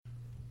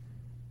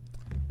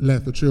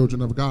Let the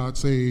children of God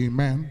say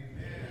amen.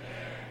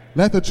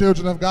 Let the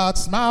children of God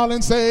smile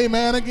and say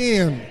amen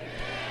again.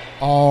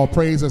 All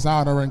praises,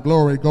 honor, and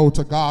glory go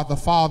to God the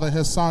Father,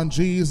 his Son,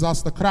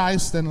 Jesus the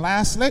Christ, and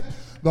lastly,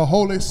 the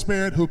Holy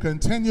Spirit who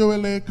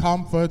continually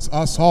comforts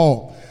us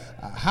all.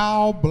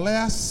 How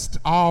blessed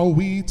are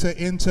we to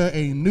enter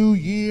a new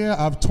year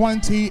of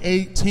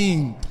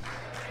 2018.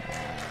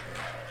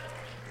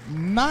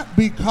 Not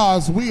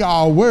because we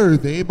are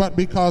worthy, but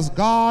because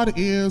God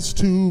is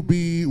to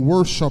be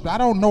worshiped. I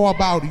don't know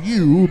about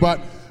you,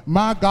 but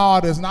my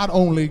God is not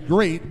only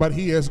great, but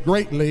he is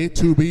greatly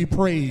to be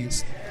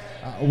praised.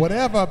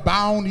 Whatever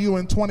bound you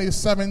in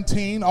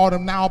 2017 ought to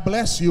now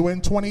bless you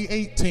in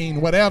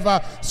 2018.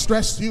 Whatever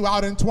stressed you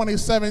out in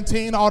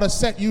 2017 ought to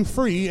set you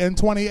free in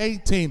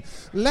 2018.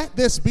 Let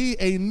this be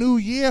a new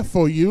year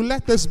for you.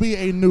 Let this be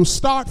a new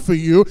start for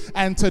you.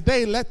 And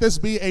today, let this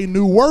be a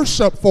new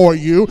worship for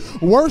you.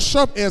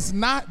 Worship is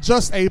not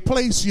just a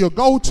place you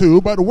go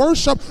to, but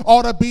worship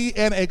ought to be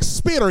an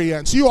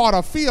experience. You ought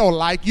to feel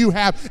like you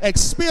have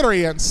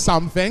experienced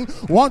something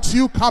once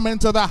you come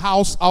into the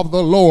house of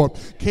the Lord.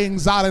 King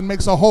Zion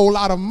makes a whole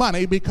lot of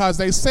money because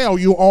they sell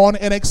you on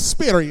an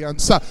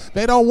experience.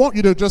 They don't want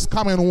you to just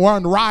come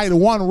and ride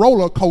one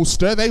roller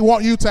coaster. They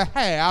want you to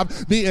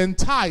have the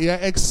entire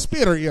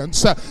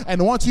experience.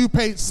 And once you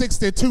paid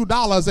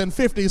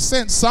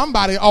 $62.50,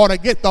 somebody ought to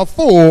get the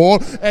full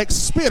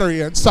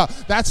experience.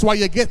 That's why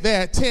you get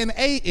there at 10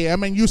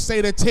 a.m. and you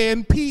stay to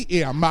 10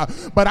 p.m.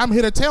 But I'm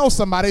here to tell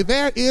somebody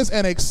there is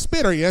an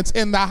experience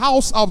in the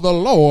house of the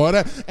Lord,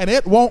 and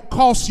it won't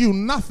cost you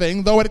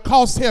nothing, though it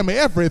costs him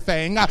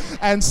everything.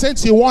 And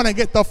since you want to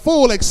get the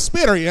full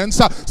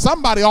experience,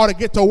 somebody ought to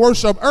get to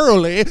worship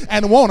early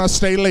and want to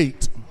stay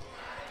late.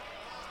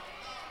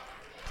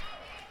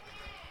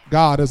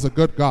 God is a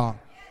good God.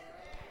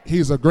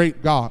 He's a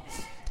great God,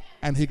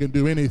 and he can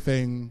do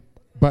anything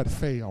but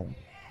fail.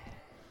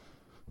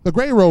 The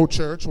Gray Road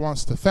Church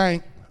wants to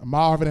thank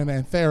Marvin and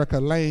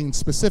Antherica Lane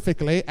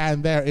specifically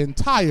and their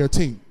entire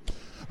team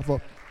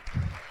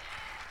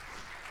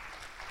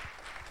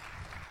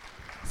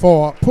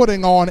for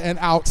putting on an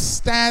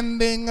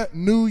outstanding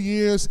New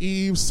Year's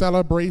Eve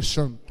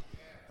celebration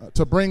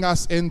to bring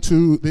us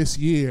into this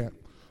year.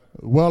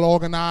 Well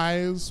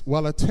organized,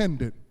 well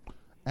attended,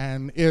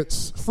 and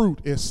its fruit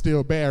is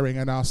still bearing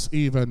in us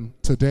even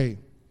today.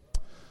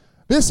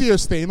 This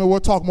year's theme, and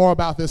we'll talk more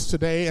about this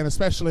today and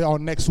especially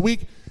on next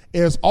week,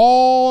 is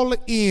all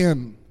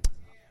in.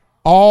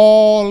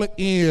 All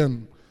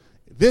in.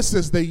 This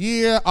is the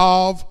year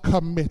of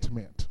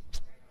commitment.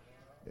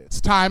 It's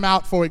time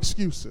out for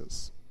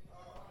excuses.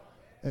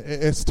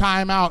 It's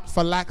time out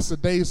for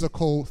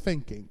lackadaisical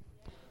thinking.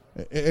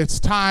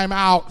 It's time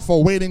out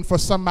for waiting for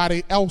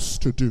somebody else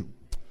to do.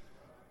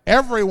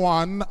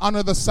 Everyone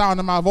under the sound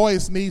of my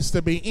voice needs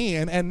to be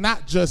in, and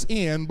not just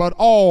in, but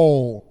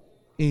all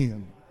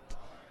in.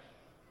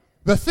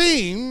 The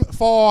theme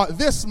for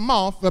this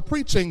month, the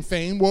preaching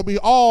theme, will be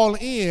all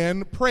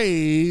in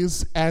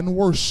praise and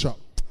worship.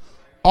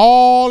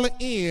 All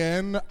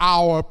in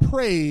our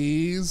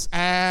praise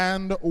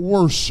and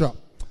worship.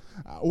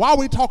 Why are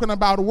we talking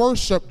about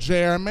worship,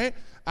 Jeremy?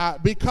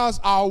 Because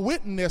our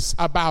witness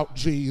about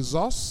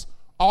Jesus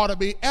ought to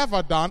be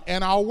evident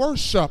in our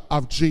worship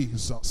of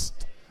Jesus.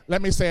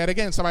 Let me say it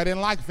again, somebody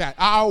didn't like that.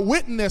 Our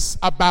witness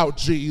about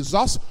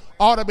Jesus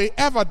ought to be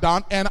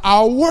evident in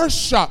our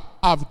worship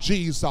of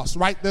Jesus.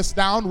 Write this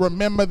down,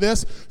 remember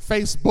this,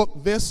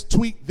 Facebook this,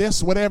 tweet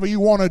this, whatever you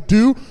want to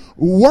do.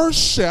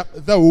 Worship,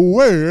 the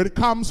word,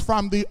 comes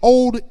from the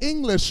Old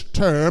English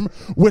term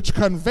which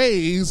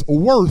conveys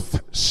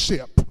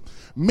worthship.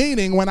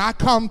 Meaning when I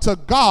come to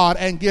God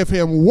and give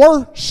him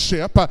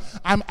worship,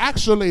 I'm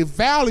actually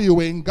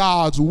valuing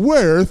God's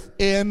worth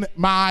in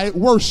my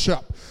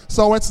worship.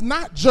 So it's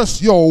not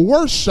just your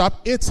worship,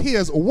 it's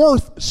his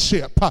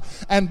worthship.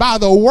 And by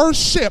the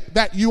worship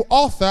that you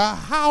offer,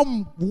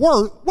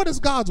 what is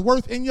God's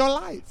worth in your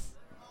life?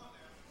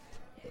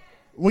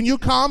 When you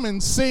come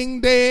and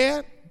sing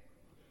dead,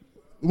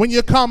 when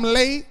you come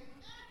late,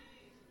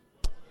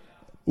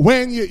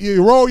 when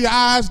you roll your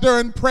eyes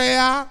during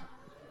prayer,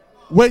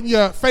 when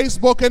you're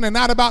Facebooking and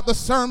not about the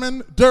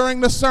sermon during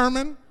the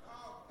sermon,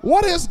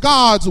 what is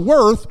God's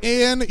worth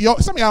in your...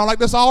 Some of y'all like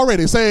this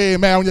already. Say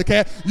amen when you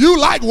can. You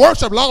like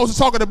worship. Long as it's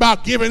talking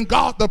about giving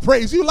God the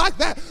praise. You like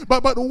that.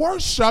 But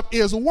worship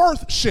is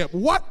worthship.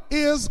 What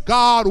is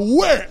God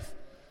worth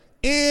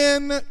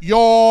in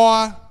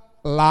your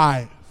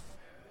life?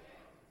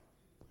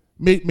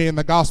 Meet me in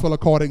the gospel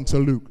according to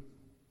Luke,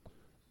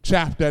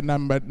 chapter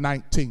number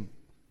 19.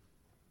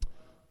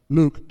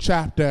 Luke,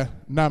 chapter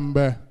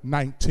number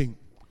 19.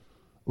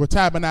 We'll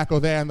tabernacle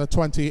there in the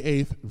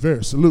 28th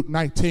verse. Luke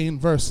 19,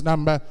 verse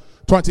number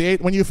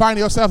 28. When you find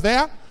yourself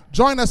there,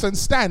 join us in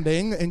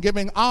standing and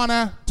giving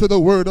honor to the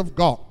word of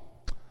God.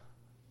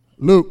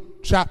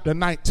 Luke chapter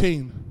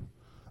 19,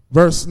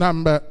 verse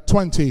number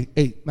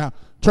 28. Now,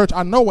 church,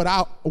 I know what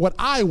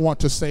I want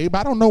to say, but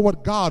I don't know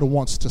what God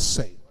wants to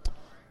say.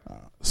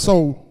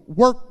 So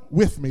work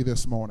with me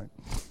this morning.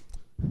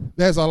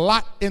 There's a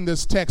lot in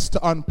this text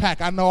to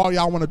unpack. I know all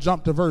y'all want to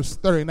jump to verse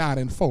 39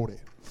 and 40.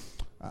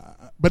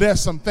 But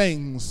there's some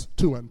things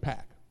to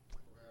unpack.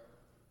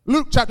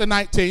 Luke chapter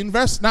 19,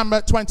 verse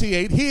number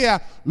 28. Here,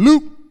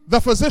 Luke the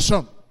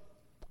physician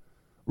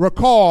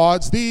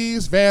records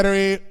these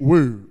very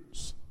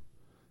words.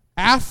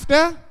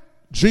 After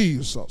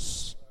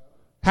Jesus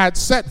had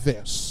said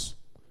this,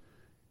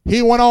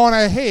 he went on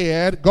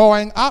ahead,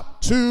 going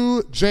up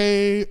to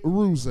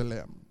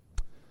Jerusalem.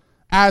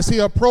 As he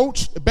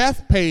approached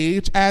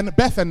Bethpage and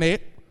Bethany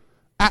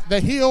at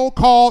the hill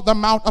called the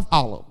Mount of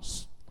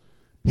Olives,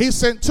 he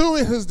sent two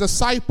of his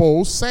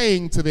disciples,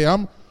 saying to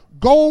them,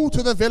 "Go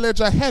to the village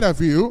ahead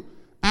of you,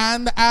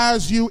 and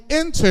as you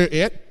enter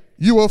it,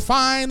 you will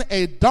find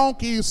a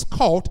donkey's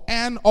colt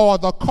and or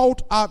the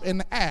colt of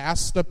an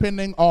ass,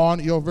 depending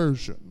on your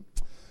version.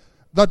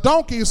 The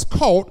donkey's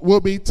colt will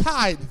be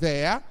tied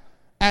there,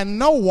 and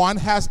no one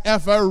has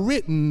ever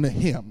ridden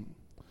him.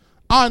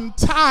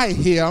 Untie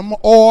him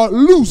or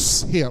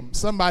loose him."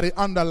 Somebody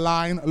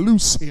underline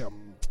loose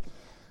him.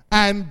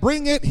 "And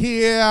bring it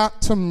here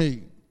to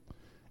me.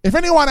 If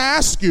anyone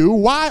asks you,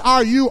 why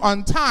are you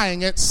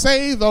untying it,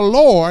 say the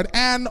Lord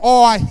and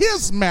or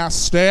his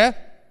master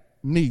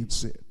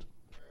needs it."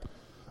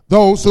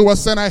 Those who were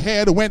sent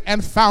ahead went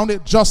and found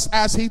it just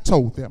as he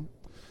told them.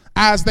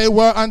 As they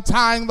were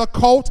untying the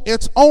colt,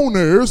 its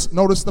owners,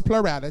 notice the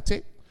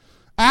plurality,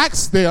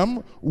 asked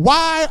them,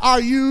 "Why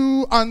are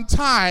you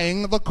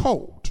untying the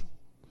colt?"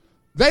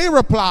 They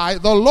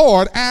replied, "The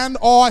Lord and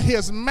or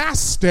his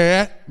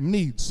master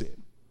needs it."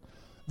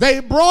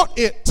 They brought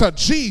it to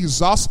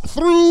Jesus,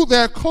 threw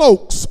their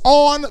cloaks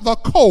on the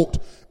colt,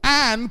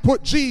 and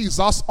put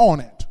Jesus on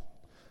it.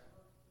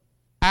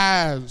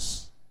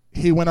 As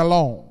he went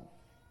along,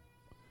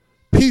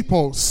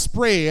 people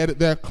spread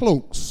their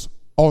cloaks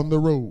on the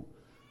road.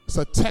 It's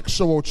a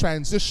textual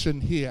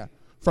transition here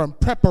from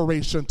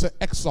preparation to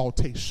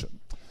exaltation.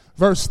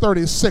 Verse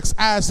 36,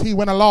 as he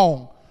went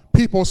along,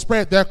 people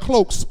spread their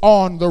cloaks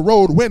on the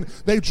road. When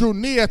they drew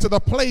near to the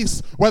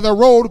place where the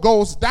road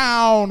goes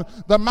down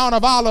the Mount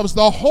of Olives,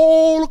 the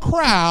whole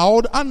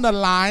crowd,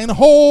 underline,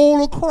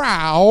 whole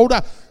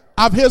crowd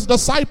of his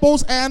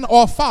disciples and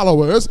or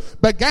followers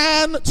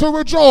began to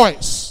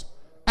rejoice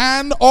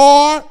and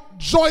or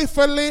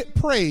joyfully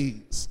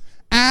praise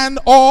and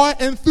or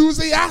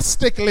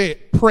enthusiastically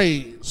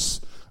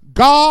praise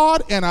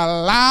God in a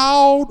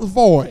loud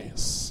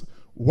voice.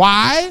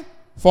 Why?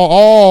 For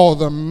all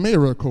the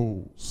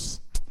miracles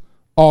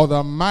or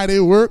the mighty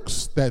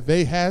works that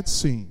they had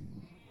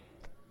seen.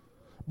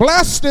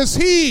 Blessed is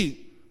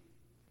he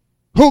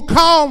who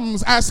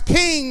comes as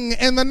king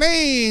in the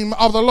name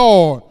of the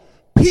Lord.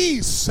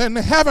 Peace in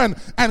heaven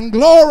and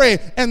glory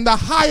in the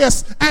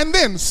highest. And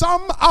then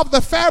some of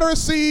the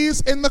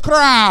Pharisees in the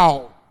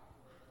crowd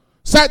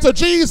said to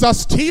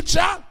Jesus,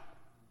 "Teacher,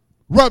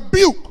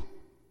 rebuke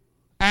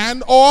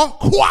and or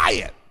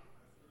quiet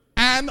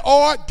and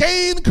or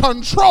gain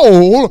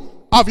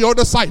control of your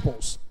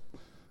disciples."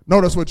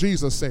 Notice what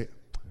Jesus said.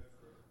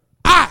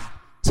 "I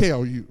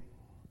tell you,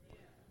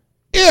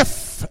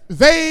 if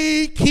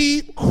they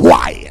keep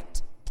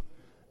quiet,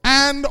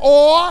 and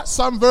or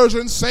some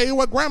versions say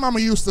what grandmama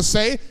used to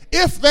say,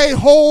 if they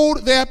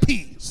hold their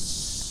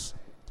peace,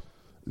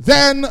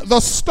 then the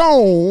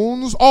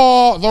stones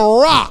or the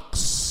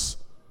rocks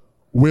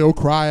will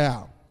cry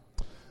out."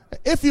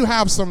 If you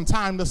have some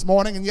time this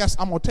morning, and yes,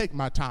 I'm going to take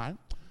my time,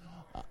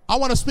 I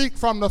want to speak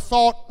from the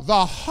thought,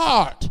 the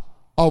heart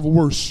of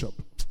worship.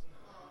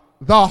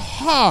 The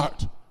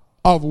heart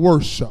of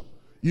worship.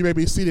 You may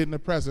be seated in the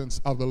presence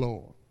of the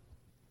Lord.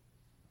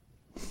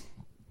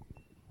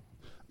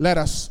 Let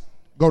us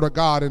go to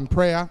God in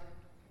prayer.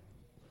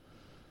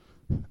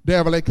 Dear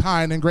Heavenly,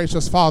 kind and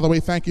gracious Father, we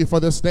thank you for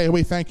this day.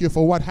 We thank you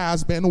for what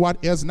has been, what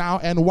is now,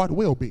 and what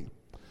will be,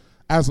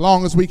 as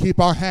long as we keep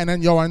our hand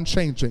in your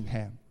unchanging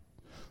hand.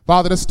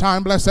 Father, this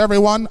time bless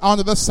everyone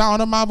under the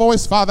sound of my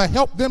voice. Father,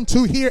 help them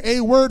to hear a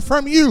word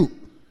from you,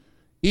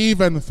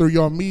 even through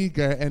your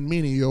meager and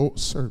menial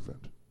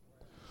servant.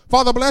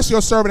 Father, bless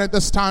your servant at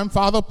this time.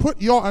 Father,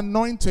 put your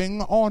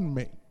anointing on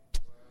me,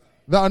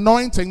 the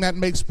anointing that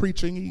makes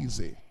preaching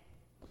easy.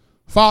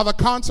 Father,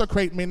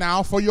 consecrate me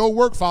now for your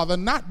work, Father,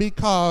 not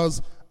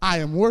because I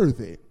am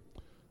worthy,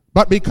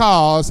 but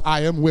because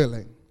I am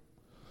willing.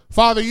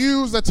 Father,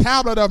 use the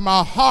tablet of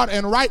my heart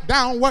and write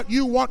down what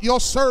you want your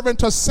servant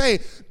to say.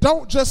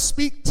 Don't just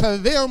speak to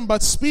them,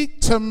 but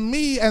speak to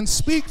me and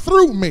speak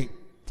through me.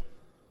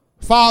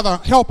 Father,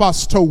 help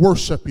us to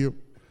worship you.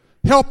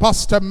 Help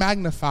us to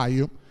magnify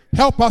you.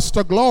 Help us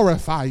to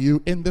glorify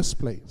you in this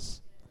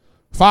place.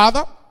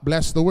 Father,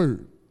 bless the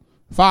word.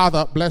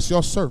 Father, bless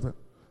your servant.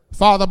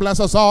 Father, bless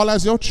us all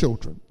as your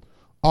children.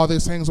 All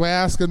these things we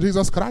ask in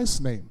Jesus Christ's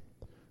name.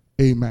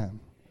 Amen.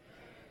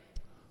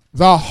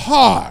 The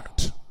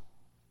heart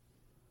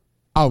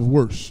of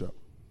worship.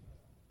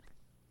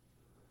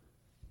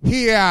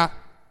 Here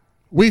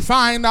we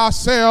find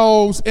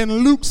ourselves in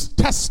Luke's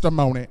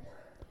testimony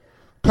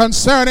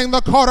concerning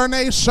the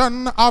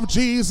coronation of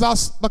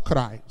Jesus the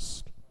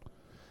Christ,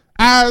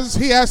 as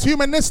he has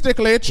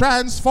humanistically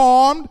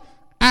transformed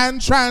and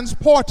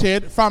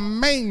transported from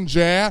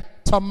manger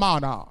to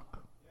monarch.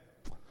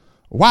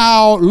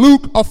 While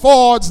Luke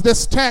affords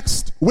this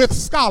text with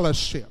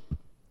scholarship,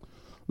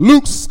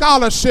 Luke's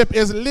scholarship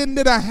is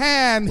lending a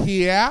hand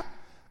here,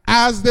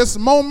 as this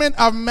moment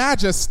of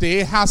majesty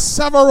has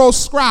several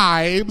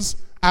scribes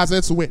as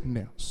its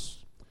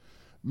witness,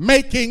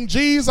 making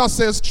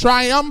Jesus'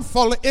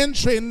 triumphal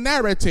entry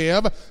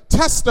narrative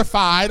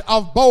testified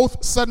of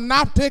both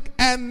synoptic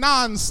and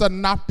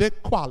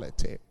non-synoptic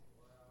quality,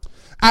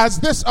 as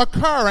this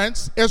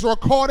occurrence is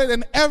recorded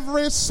in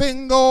every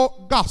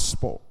single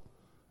gospel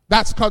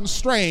that's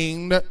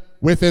constrained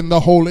within the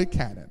Holy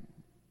Canon.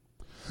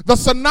 The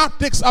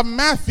synoptics of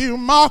Matthew,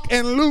 Mark,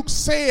 and Luke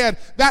said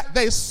that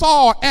they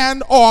saw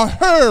and or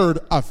heard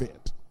of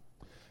it.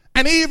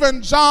 And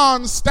even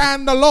John's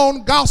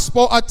standalone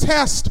gospel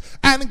attest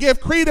and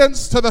give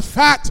credence to the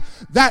fact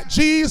that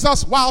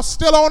Jesus, while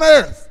still on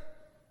earth,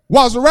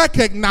 was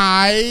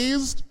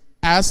recognized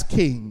as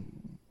king.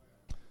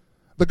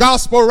 The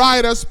gospel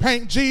writers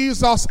paint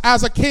Jesus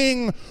as a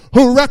king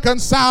who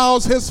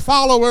reconciles his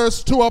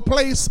followers to a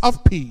place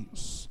of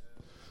peace.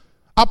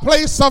 A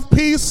place of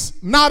peace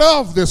not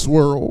of this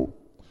world,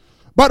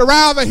 but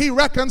rather he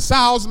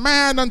reconciles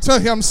man unto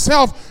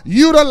himself,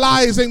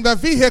 utilizing the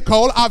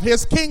vehicle of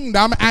his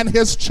kingdom and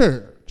his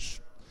church.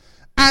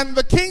 And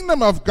the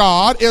kingdom of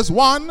God is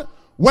one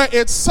where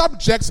its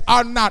subjects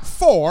are not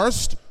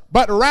forced,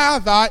 but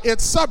rather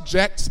its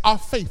subjects are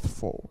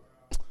faithful.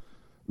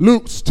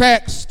 Luke's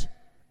text,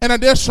 in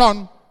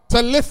addition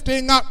to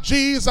lifting up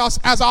Jesus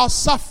as our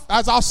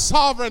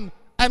sovereign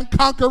and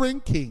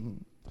conquering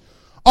king,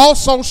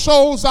 also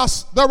shows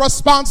us the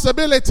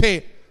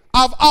responsibility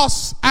of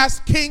us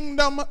as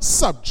kingdom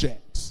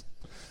subjects.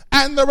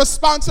 And the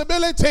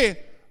responsibility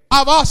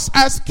of us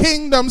as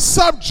kingdom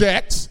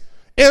subjects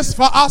is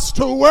for us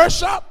to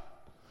worship,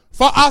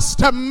 for us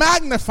to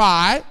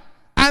magnify,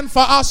 and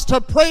for us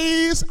to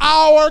praise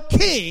our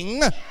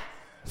King,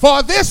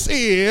 for this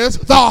is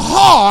the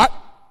heart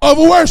of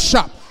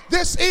worship.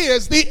 This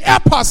is the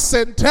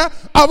epicenter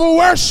of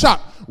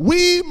worship.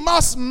 We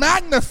must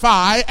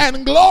magnify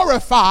and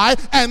glorify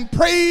and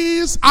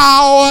praise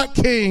our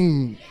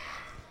King.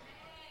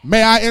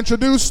 May I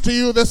introduce to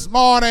you this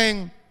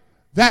morning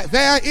that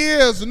there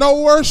is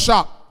no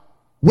worship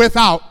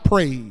without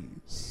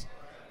praise.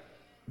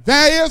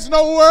 There is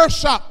no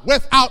worship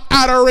without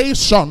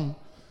adoration.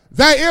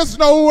 There is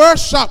no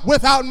worship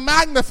without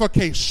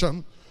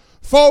magnification.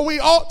 For we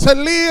ought to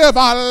live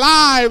our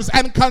lives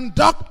and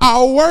conduct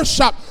our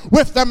worship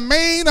with the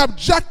main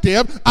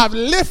objective of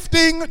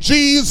lifting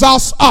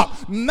Jesus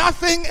up.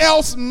 Nothing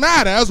else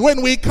matters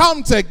when we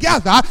come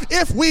together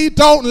if we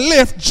don't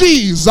lift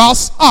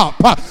Jesus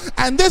up.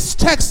 And this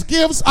text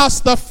gives us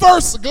the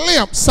first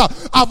glimpse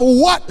of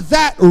what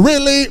that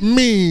really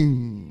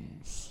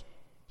means.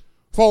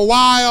 For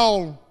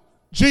while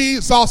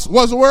Jesus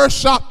was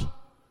worshiped,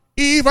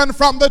 even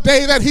from the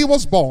day that he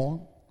was born,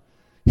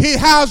 he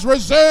has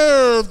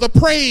reserved the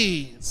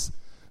praise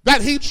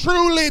that he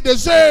truly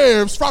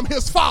deserves from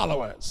his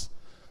followers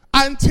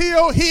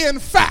until he, in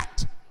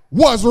fact,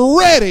 was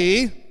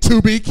ready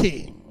to be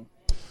king.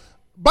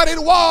 But it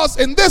was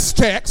in this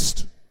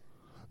text,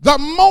 the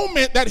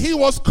moment that he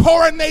was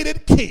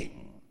coronated king,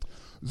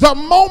 the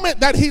moment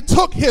that he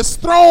took his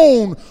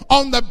throne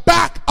on the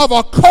back of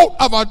a coat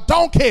of a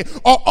donkey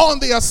or on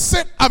the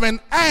ascent of an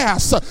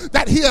ass,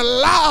 that he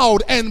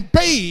allowed and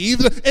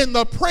bathed in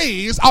the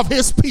praise of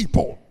his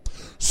people.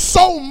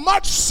 So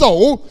much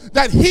so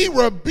that he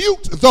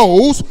rebuked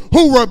those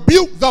who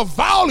rebuked the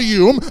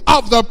volume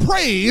of the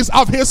praise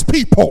of his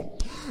people.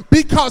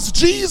 Because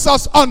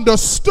Jesus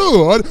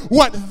understood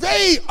what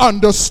they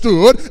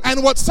understood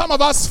and what some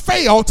of us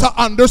fail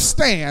to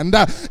understand.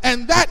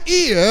 And that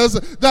is,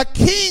 the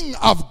King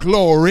of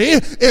glory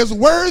is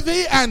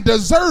worthy and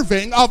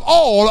deserving of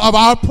all of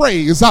our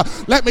praise.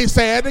 Let me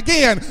say it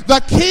again.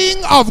 The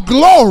King of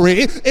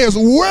glory is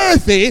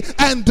worthy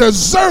and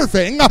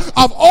deserving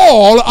of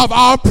all of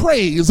our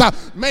praise.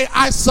 May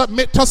I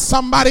submit to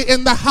somebody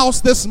in the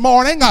house this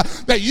morning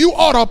that you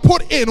ought to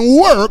put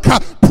in work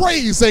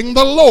praising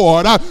the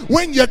Lord.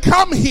 When you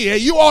come here,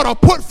 you ought to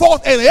put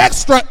forth an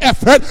extra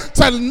effort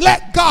to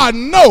let God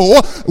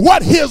know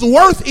what his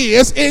worth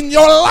is in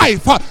your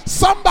life.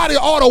 Somebody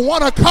ought to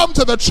want to come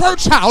to the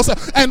church house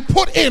and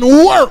put in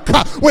work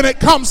when it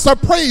comes to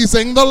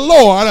praising the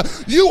Lord.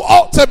 You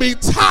ought to be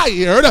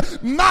tired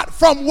not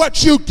from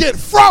what you get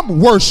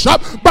from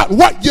worship, but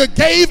what you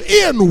gave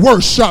in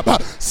worship.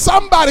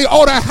 Somebody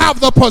ought to have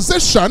the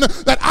position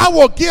that I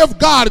will give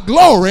God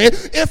glory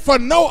if for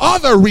no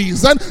other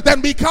reason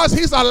than because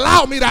he's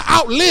allowed me to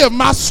outlive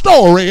my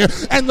story.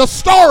 And the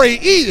story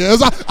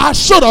is I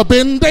should have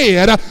been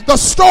dead. The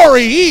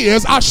story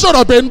is I should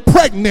have been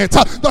pregnant.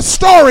 The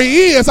story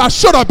is I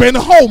should have been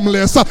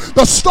homeless.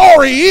 The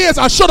story is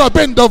I should have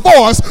been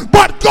divorced,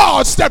 but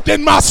God stepped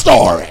in my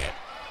story.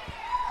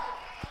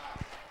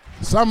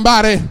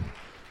 Somebody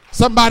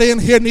in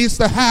here needs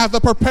to have the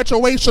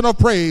perpetuation of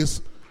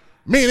praise,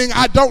 meaning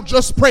I don't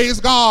just praise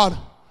God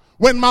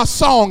when my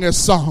song is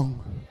sung.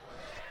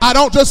 I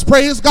don't just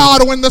praise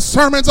God when the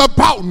sermon's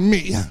about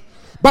me,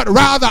 but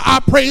rather I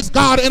praise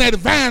God in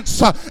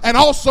advance and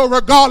also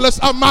regardless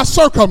of my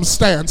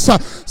circumstance.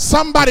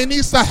 Somebody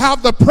needs to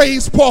have the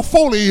praise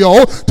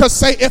portfolio to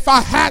say, if I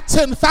had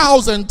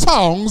 10,000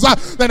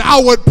 tongues, then I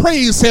would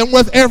praise him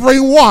with every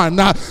one.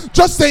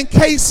 Just in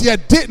case you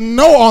didn't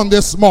know on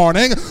this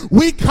morning,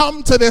 we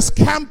come to this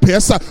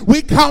campus,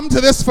 we come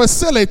to this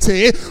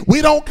facility,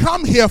 we don't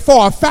come here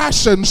for a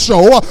fashion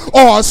show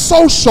or a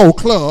social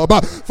club.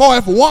 For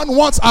if one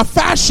wants a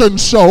fashion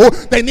show,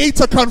 they need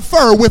to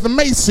confer with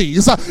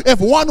Macy's.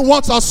 If one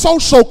wants a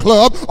social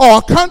club or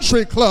a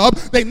country club,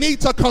 they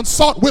need to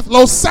consult with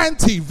Los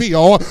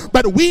Santiville.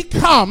 But we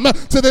come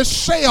to this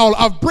shell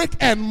of brick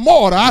and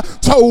mortar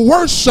to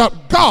worship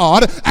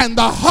God, and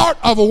the heart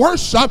of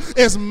worship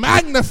is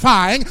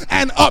magnifying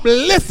and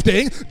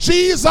uplifting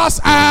Jesus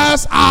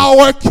as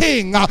our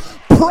King.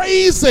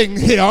 Praising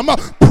him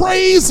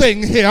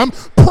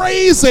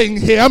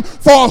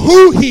for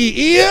who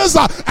he is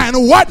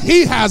and what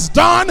he has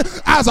done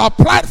as a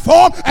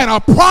platform and a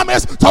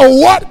promise to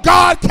what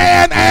God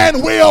can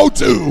and will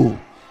do.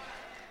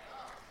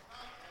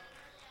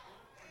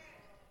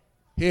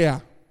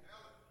 Here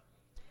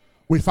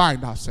we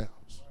find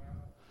ourselves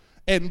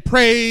in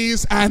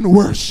praise and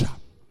worship.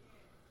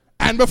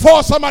 And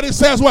before somebody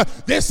says, well,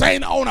 this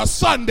ain't on a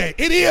Sunday,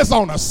 it is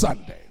on a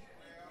Sunday.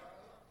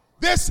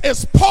 This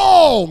is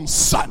Palm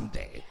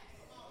Sunday.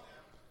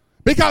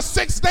 Because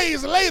 6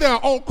 days later,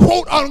 on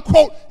quote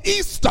unquote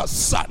Easter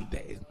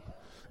Sunday,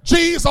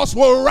 Jesus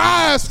will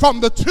rise from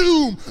the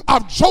tomb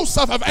of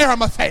Joseph of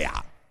Arimathea.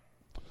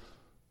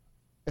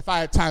 If I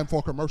had time for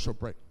a commercial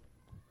break,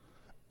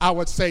 I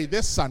would say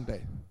this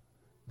Sunday,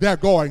 they're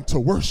going to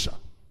worship.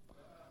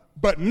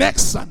 But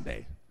next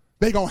Sunday,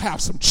 they're going to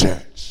have some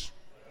church.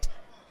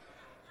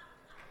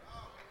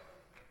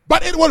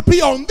 But it will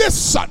be on this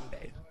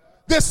Sunday,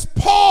 this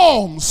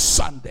Palm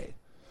Sunday,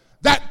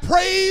 that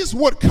praise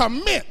would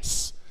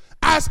commence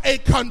as a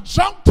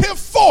conjunctive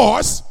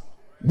force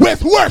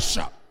with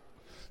worship.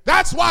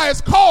 That's why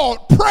it's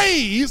called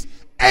praise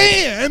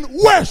and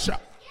worship.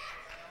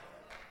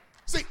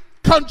 See,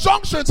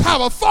 conjunctions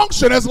have a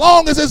function as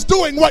long as it's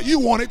doing what you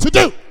want it to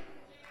do.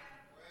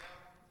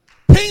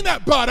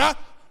 Peanut butter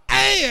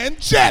and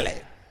jelly.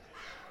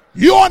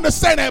 You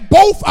understand that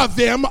both of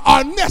them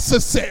are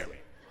necessary.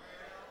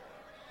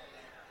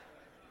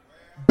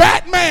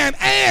 Batman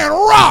and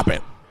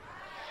Robin.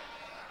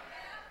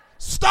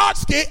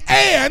 Starsky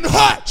and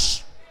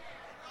Hutch.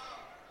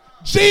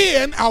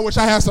 Jen, I wish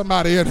I had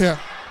somebody in here.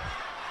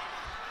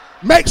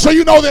 Make sure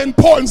you know the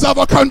importance of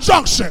a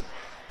conjunction.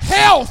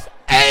 Health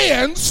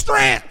and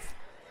strength.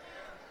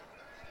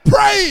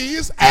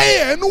 Praise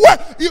and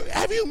work.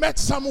 Have you met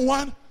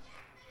someone?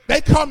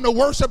 They come to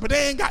worship but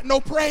they ain't got no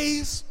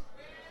praise.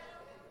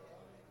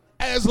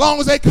 As long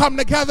as they come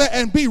together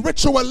and be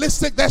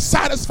ritualistic, they're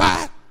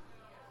satisfied.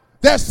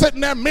 They're sitting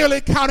there merely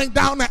counting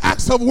down the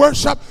acts of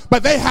worship,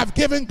 but they have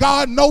given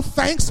God no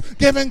thanks,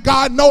 given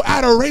God no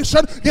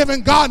adoration,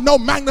 given God no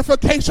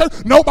magnification.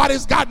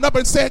 Nobody's gotten up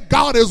and said,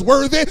 God is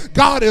worthy,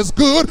 God is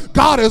good,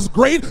 God is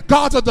great,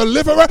 God's a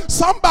deliverer.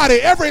 Somebody,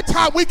 every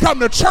time we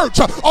come to church,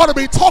 ought to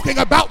be talking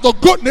about the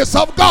goodness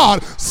of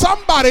God.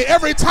 Somebody,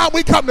 every time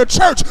we come to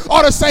church,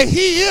 ought to say,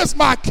 he is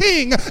my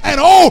King, and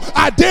oh,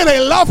 I dearly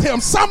love him.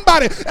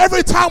 Somebody,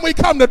 every time we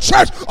come to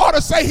church, ought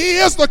to say, he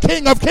is the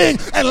King of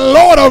kings and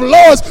Lord of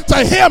lords.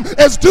 To him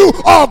is due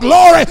all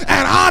glory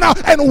and honor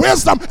and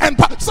wisdom, and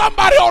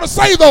somebody ought to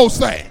say those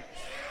things.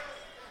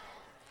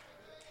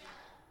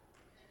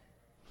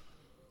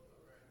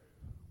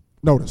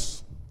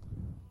 Notice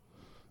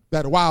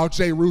that while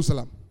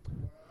Jerusalem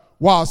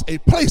was a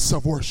place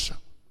of worship,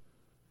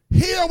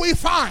 here we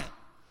find,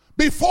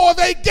 before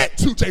they get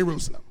to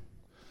Jerusalem,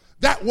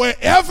 that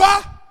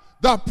wherever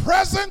the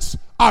presence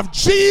of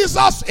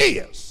Jesus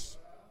is,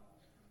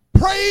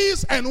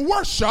 praise and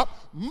worship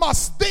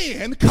must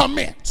then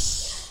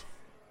commence.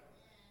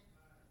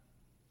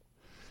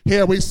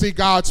 Here we see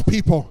God's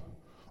people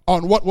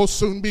on what will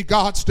soon be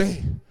God's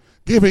day,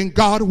 giving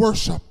God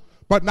worship,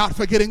 but not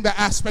forgetting the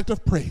aspect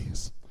of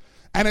praise.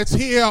 And it's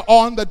here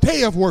on the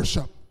day of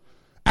worship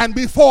and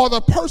before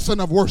the person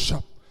of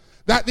worship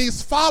that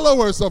these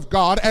followers of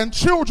God and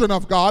children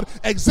of God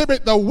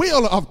exhibit the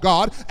will of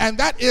God, and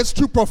that is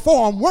to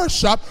perform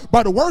worship,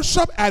 but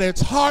worship at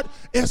its heart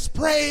is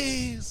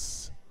praise.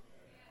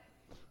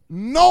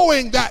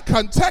 Knowing that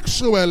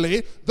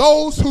contextually,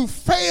 those who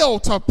fail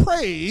to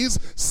praise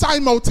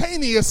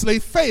simultaneously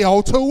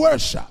fail to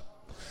worship.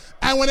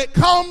 And when it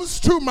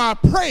comes to my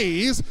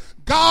praise,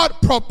 God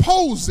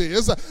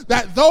proposes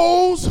that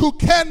those who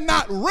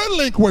cannot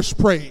relinquish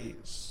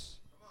praise,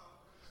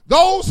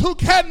 those who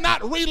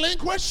cannot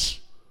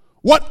relinquish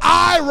what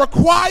I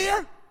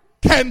require,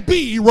 can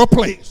be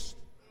replaced.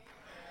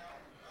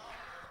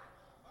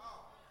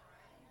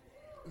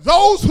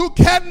 Those who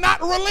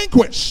cannot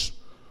relinquish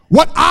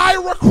what I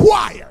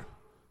require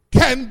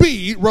can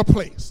be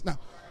replaced. Now,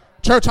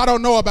 church, I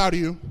don't know about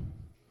you,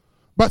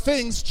 but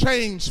things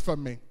change for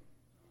me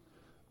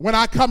when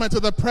I come into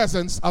the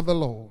presence of the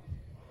Lord.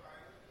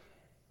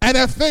 And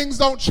if things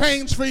don't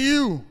change for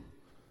you,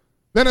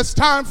 then it's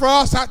time for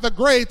us at the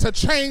grade to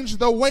change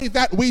the way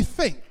that we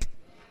think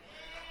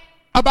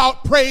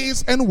about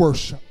praise and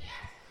worship.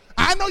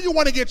 I know you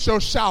want to get your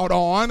shout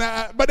on,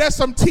 but there's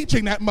some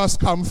teaching that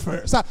must come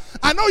first.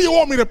 I know you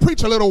want me to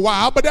preach a little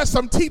while, but there's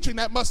some teaching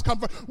that must come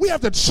first. We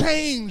have to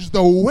change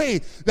the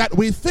way that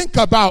we think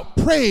about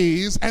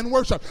praise and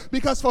worship,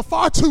 because for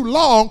far too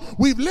long,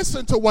 we've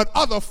listened to what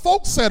other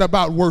folks said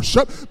about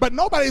worship, but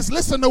nobody's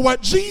listened to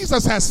what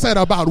Jesus has said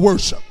about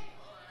worship.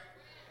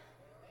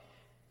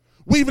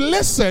 We've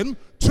listened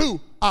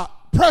to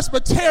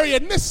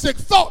Presbyterianistic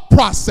thought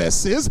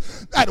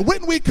processes that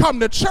when we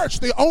come to church,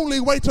 the only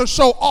way to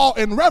show awe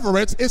and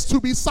reverence is to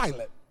be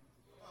silent.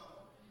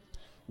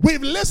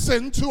 We've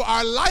listened to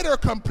our lighter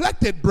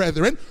complected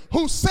brethren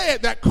who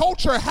said that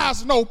culture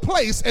has no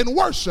place in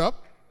worship,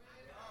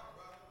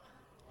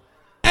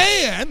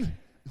 and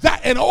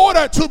that in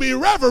order to be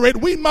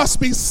reverent, we must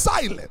be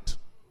silent.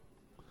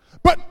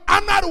 But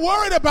I'm not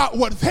worried about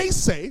what they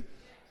say.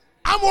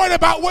 I'm worried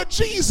about what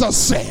Jesus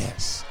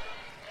says.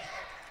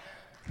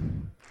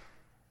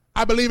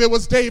 I believe it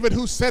was David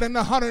who said in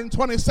the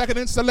 122nd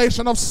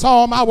installation of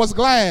Psalm, I was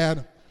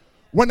glad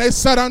when they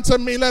said unto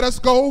me, let us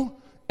go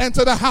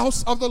into the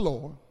house of the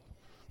Lord.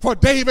 For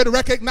David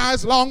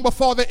recognized long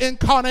before the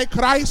incarnate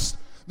Christ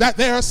that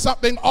there is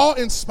something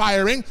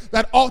awe-inspiring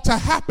that ought to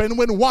happen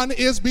when one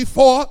is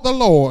before the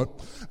Lord.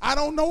 I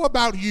don't know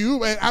about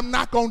you, and I'm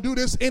not going to do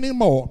this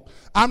anymore.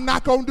 I'm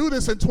not going to do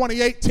this in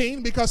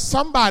 2018 because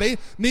somebody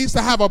needs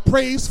to have a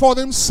praise for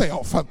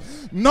themselves.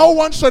 No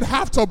one should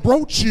have to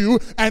broach you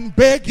and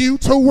beg you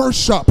to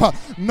worship.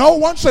 No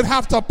one should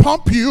have to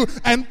pump you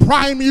and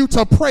prime you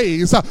to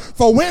praise.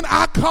 For when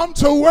I come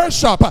to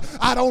worship,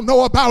 I don't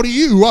know about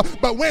you,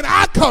 but when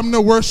I come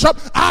to worship,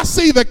 I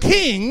see the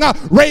King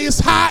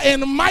raised high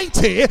and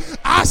mighty.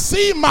 I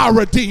see my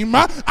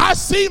Redeemer. I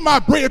see my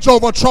bridge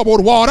over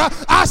troubled water.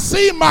 I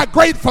see my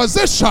great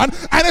physician,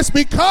 and it's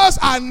because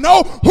I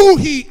know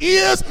who he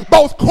is,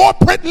 both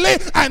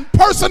corporately and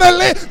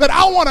personally, that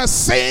I want to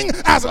sing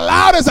as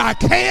loud as I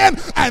can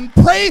and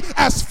pray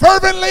as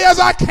fervently as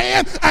I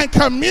can and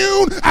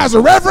commune as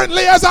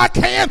reverently as I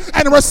can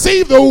and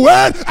receive the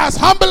word as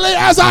humbly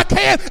as I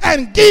can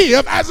and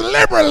give as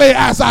liberally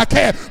as I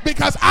can,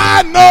 because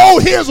I know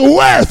his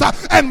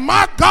worth, and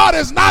my God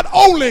is not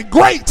only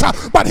great,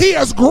 but he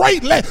is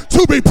greatly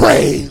to be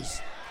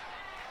praised.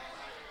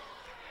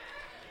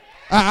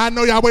 I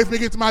know y'all wait for me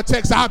to get to my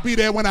text. I'll be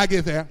there when I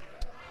get there.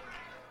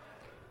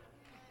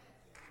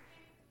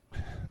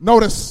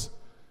 Notice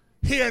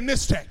here in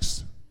this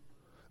text,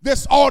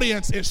 this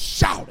audience is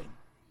shouting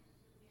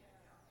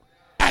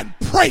and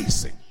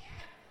praising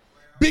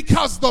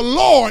because the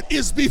Lord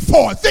is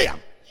before them,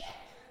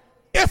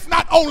 if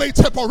not only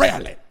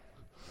temporarily.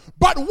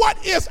 But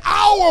what is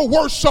our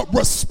worship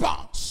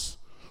response?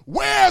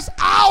 Where's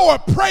our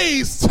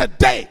praise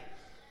today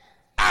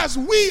as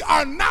we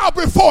are now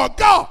before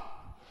God?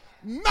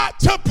 Not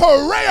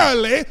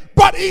temporarily,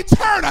 but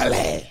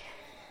eternally.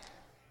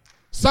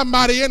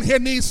 Somebody in here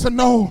needs to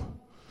know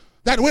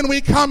that when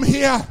we come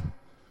here,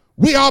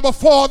 we are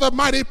before the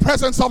mighty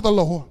presence of the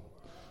Lord.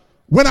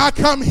 When I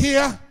come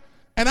here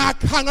and I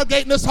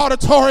congregate in this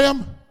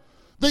auditorium,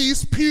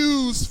 these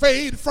pews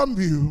fade from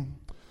view.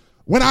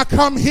 When I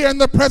come here in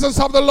the presence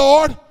of the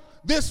Lord,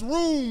 this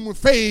room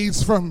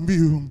fades from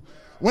view.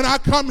 When I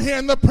come here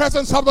in the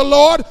presence of the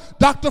Lord,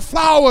 Dr.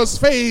 Flowers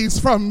fades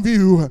from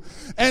view.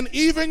 And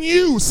even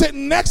you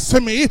sitting next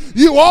to me,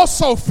 you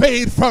also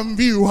fade from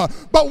view.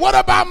 But what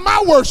about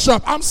my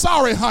worship? I'm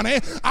sorry, honey.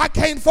 I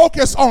can't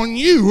focus on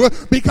you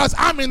because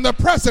I'm in the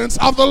presence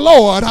of the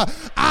Lord.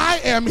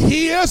 I am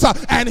his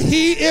and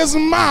he is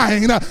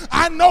mine.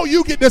 I know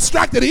you get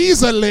distracted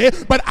easily,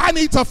 but I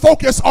need to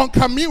focus on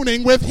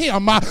communing with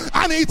him.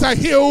 I need to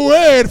hear a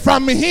word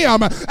from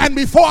him. And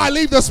before I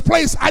leave this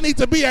place, I need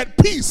to be at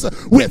peace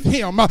with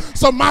him.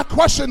 So my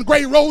question,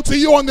 Great Road, to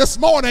you on this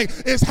morning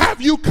is,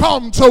 have you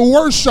come to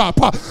worship?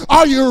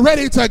 Are you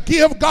ready to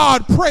give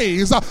God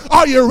praise?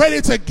 Are you ready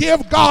to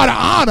give God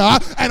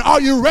honor? And are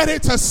you ready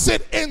to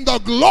sit in the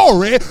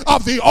glory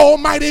of the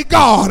Almighty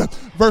God?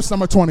 Verse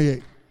number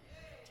 28.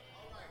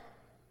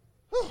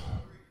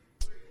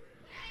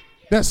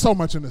 There's so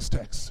much in this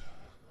text.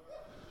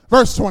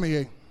 Verse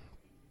 28.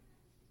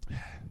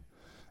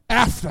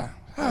 After.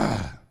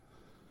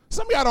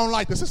 Some of y'all don't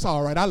like this. It's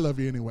all right. I love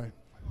you anyway.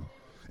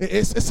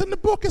 It's in the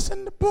book. It's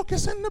in the book.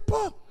 It's in the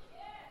book.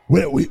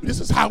 This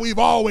is how we've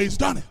always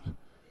done it.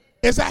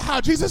 Is that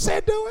how Jesus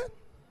said do it?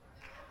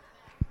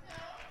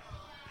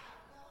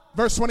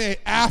 Verse 28,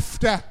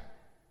 after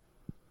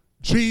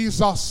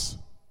Jesus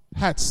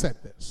had said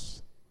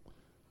this.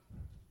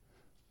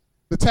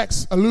 The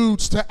text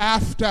alludes to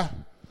after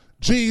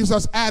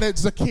Jesus added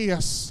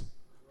Zacchaeus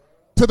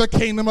to the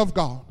kingdom of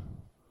God,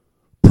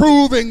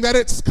 proving that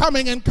it's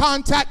coming in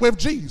contact with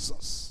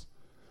Jesus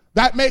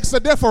that makes the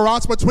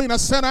difference between a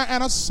sinner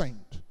and a saint.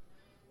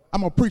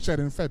 I'm going to preach that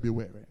in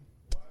February.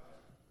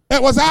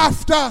 It was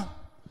after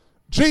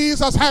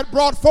Jesus had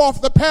brought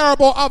forth the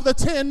parable of the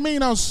 10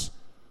 minas,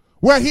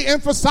 where he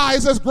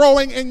emphasizes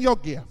growing in your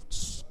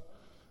gifts.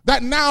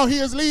 that now he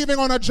is leaving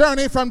on a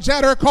journey from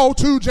Jericho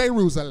to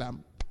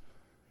Jerusalem.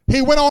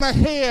 He went on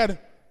ahead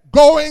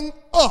going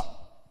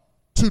up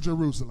to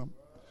Jerusalem.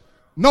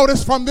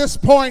 Notice from this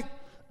point,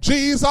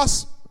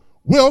 Jesus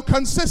will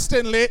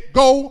consistently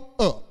go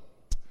up.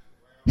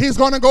 He's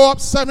going to go up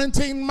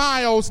 17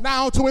 miles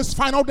now to his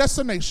final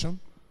destination,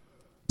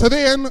 to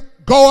then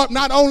go up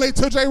not only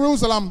to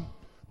Jerusalem,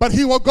 but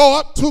he will go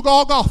up to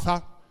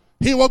Golgotha.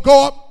 He will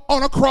go up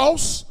on a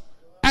cross,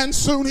 and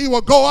soon he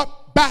will go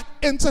up back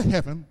into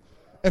heaven.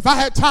 If I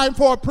had time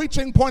for a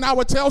preaching point, I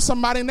would tell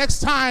somebody,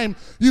 next time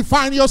you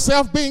find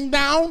yourself being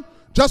down,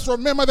 just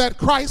remember that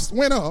Christ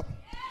went up.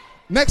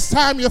 Next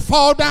time you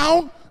fall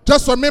down,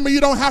 just remember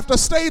you don't have to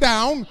stay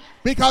down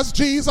because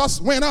Jesus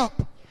went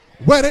up.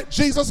 Where did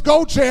Jesus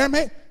go,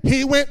 Jeremy?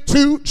 He went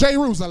to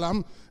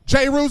Jerusalem.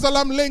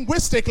 Jerusalem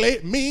linguistically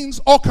means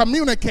or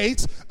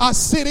communicates a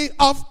city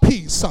of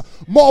peace.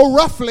 More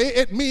roughly,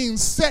 it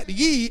means set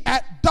ye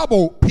at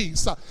double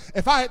peace.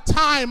 If I had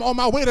time on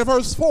my way to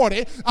verse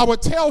 40, I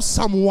would tell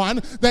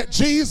someone that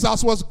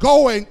Jesus was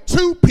going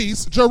to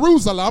peace,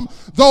 Jerusalem,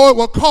 though it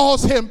would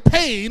cause him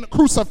pain,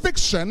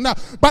 crucifixion,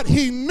 but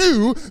he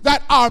knew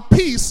that our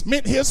peace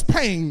meant his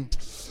pain.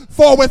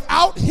 For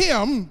without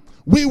him,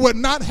 we would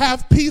not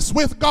have peace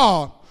with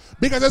God,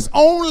 because it's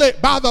only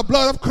by the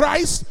blood of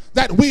Christ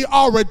that we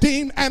are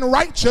redeemed and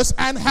righteous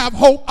and have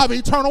hope of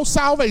eternal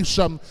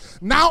salvation.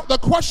 Now, the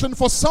question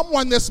for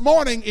someone this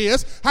morning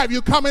is, have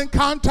you come in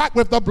contact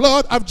with the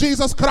blood of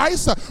Jesus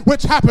Christ,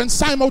 which happens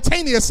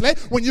simultaneously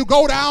when you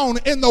go down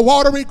in the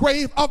watery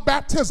grave of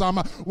baptism?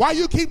 Why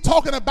you keep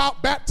talking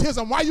about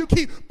baptism? Why you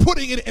keep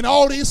putting it in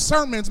all these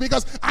sermons?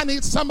 Because I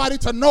need somebody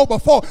to know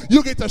before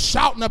you get to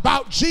shouting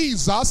about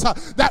Jesus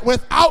that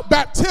without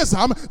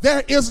baptism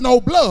there is no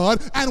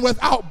blood, and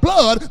without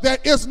blood there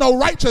is no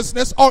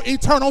righteousness or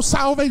eternal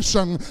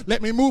salvation.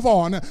 Let me move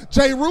on.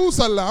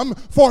 Jerusalem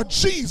for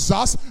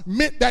Jesus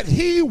meant that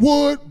he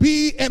would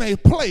be in a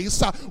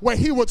place where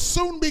he would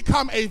soon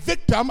become a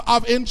victim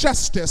of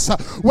injustice,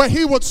 where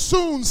he would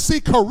soon see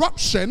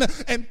corruption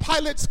in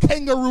Pilate's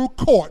kangaroo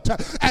court,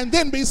 and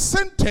then be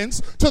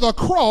sentenced to the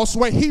cross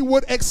where he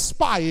would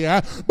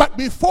expire. But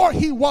before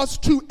he was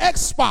to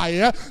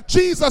expire,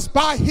 Jesus,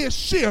 by his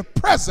sheer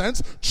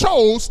presence,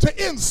 chose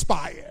to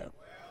inspire.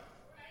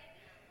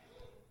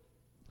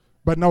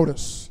 But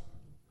notice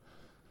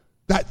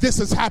that this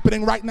is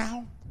happening right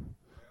now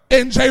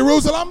in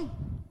Jerusalem.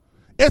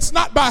 It's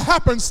not by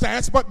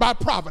happenstance, but by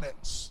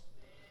providence.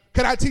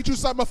 Can I teach you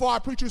something before I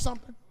preach you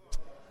something?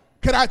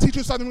 Can I teach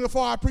you something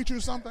before I preach you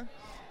something?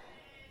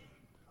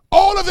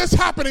 All of this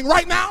happening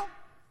right now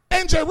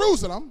in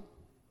Jerusalem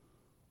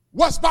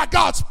was by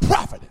God's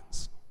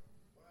providence.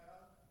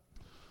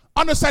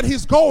 Understand,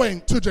 he's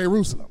going to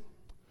Jerusalem.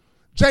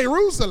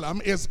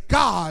 Jerusalem is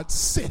God's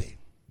city.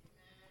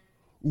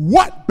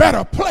 What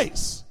better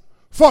place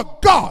for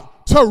God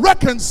to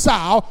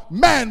reconcile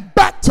man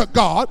back to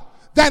God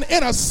than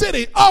in a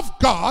city of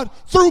God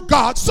through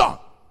God's Son?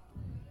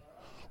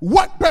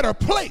 What better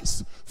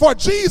place for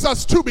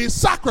Jesus to be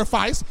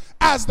sacrificed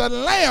as the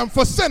lamb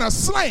for sinners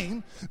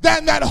slain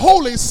than that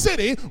holy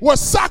city where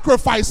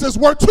sacrifices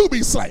were to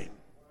be slain?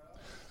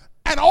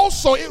 And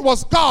also, it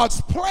was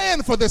God's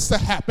plan for this to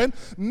happen,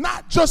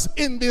 not just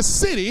in this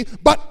city,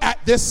 but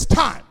at this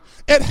time.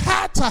 It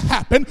had to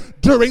happen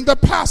during the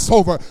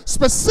Passover.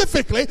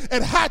 Specifically,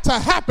 it had to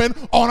happen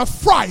on a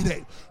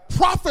Friday.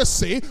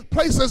 Prophecy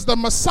places the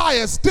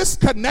Messiah's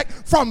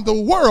disconnect from the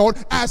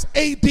world as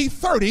AD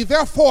 30.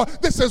 Therefore,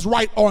 this is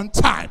right on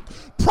time.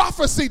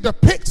 Prophecy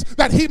depicts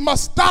that he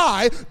must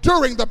die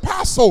during the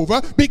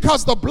Passover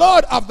because the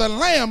blood of the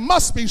lamb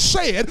must be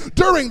shed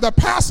during the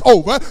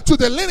Passover to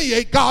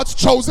delineate God's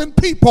chosen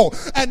people.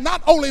 And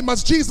not only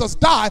must Jesus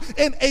die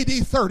in AD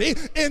 30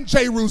 in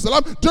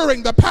Jerusalem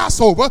during the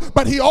Passover,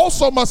 but he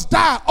also must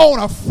die on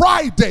a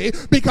Friday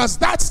because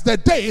that's the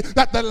day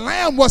that the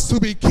lamb was to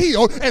be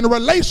killed in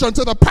relation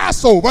to the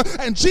Passover.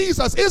 And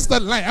Jesus is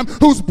the lamb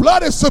whose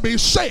blood is to be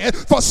shed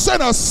for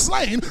sinners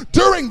slain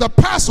during the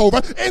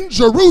Passover in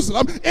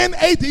Jerusalem in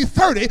AD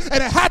 30,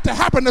 and it had to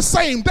happen the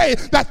same day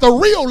that the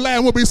real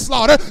lamb will be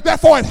slaughtered.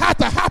 Therefore, it had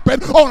to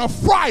happen on a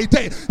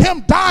Friday.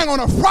 Him dying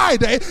on a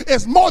Friday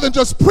is more than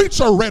just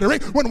preacher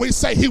rhetoric when we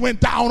say he went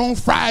down on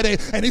Friday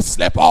and he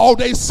slept all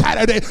day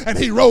Saturday and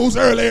he rose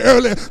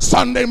early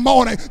Sunday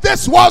morning.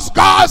 This was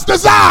God's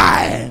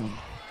design.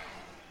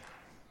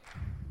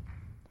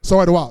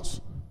 So it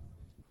was.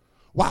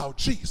 While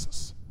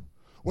Jesus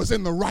was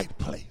in the right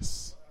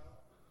place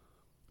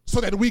so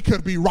that we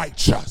could be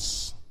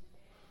righteous,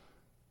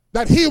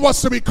 that he was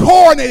to be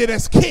coronated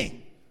as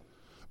king,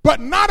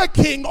 but not a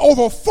king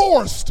over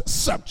forced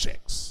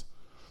subjects,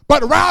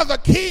 but rather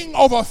king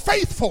over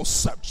faithful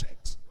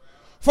subjects.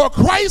 For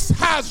Christ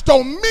has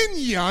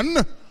dominion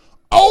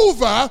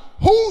over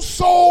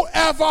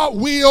whosoever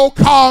will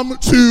come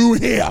to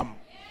him.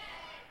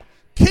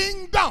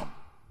 Kingdom,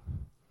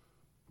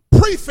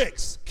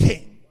 prefix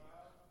king,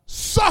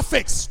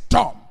 suffix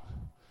dom.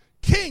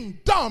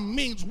 Kingdom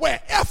means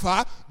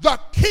wherever the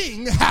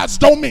king has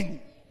dominion.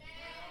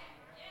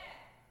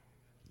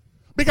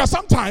 Because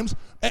sometimes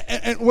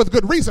and with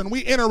good reason,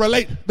 we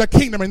interrelate the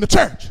kingdom and the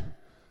church.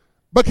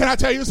 But can I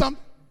tell you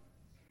something?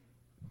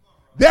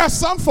 There are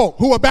some folk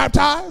who are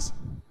baptized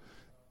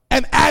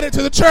and added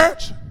to the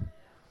church,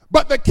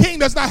 but the king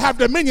does not have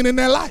dominion in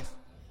their life.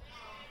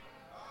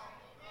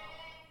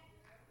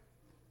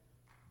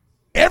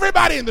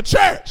 Everybody in the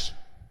church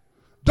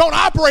don't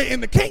operate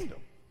in the kingdom,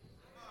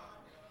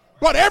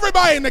 but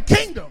everybody in the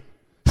kingdom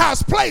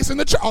has place in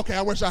the church. Okay,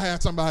 I wish I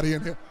had somebody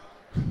in here.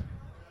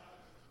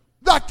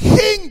 The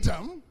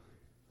kingdom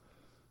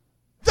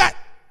that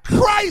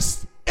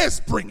Christ is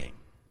bringing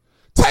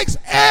takes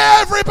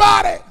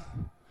everybody.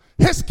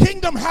 His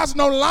kingdom has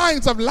no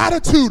lines of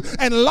latitude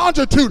and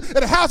longitude.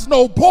 It has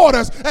no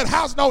borders. It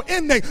has no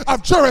ending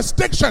of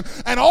jurisdiction.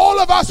 And all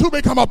of us who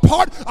become a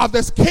part of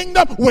this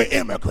kingdom, we're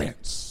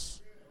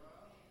immigrants.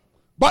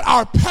 But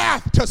our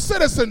path to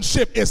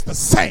citizenship is the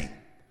same.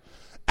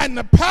 And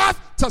the path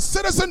to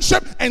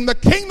citizenship in the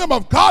kingdom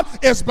of God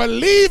is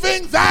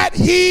believing that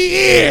he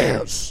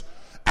is.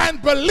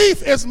 And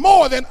belief is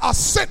more than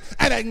assent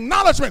and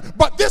acknowledgement.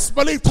 But this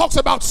belief talks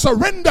about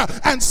surrender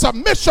and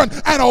submission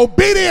and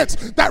obedience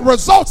that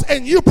results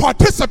in you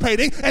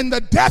participating in the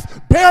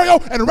death,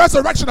 burial, and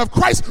resurrection of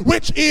Christ,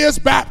 which is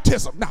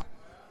baptism. Now,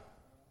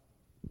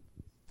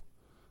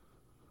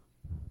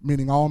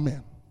 meaning all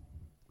men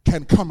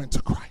can come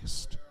into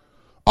Christ.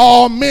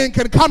 All men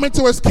can come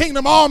into his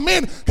kingdom. All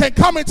men can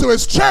come into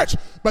his church.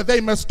 But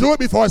they must do it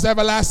before it's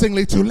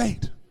everlastingly too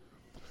late.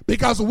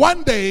 Because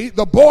one day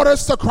the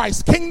borders to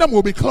Christ's kingdom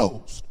will be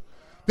closed.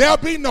 There'll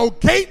be no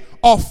gate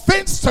or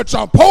fence to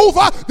jump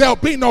over. There'll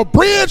be no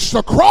bridge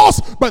to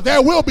cross, but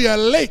there will be a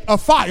lake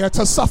of fire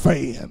to suffer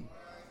in.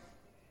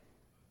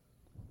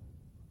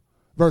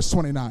 Verse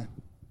 29.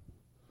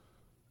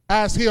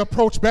 As he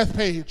approached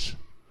Bethpage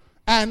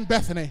and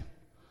Bethany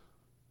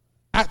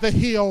at the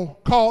hill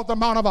called the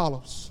Mount of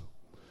Olives,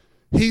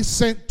 he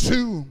sent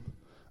 2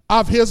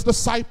 of his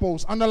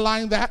disciples,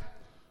 underline that,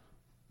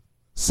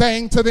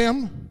 saying to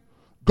them,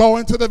 go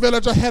into the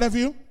village ahead of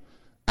you,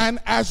 and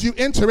as you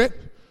enter it,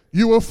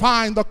 you will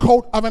find the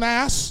coat of an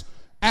ass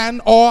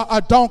and or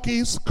a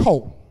donkey's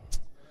coat.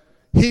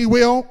 He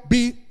will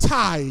be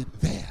tied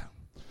there.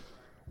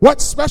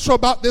 What's special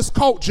about this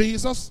coat,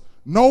 Jesus?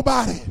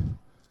 Nobody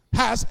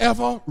has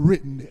ever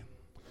ridden it.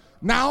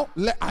 Now,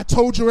 I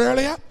told you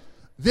earlier,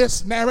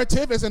 this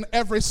narrative is in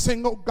every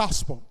single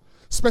gospel,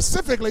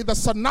 specifically the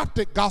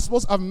synoptic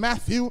gospels of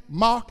Matthew,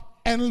 Mark,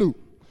 and Luke.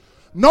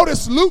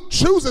 Notice Luke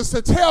chooses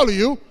to tell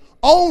you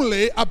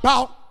only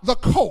about the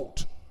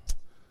coat.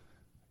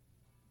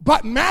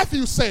 But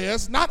Matthew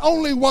says not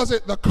only was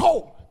it the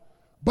coat,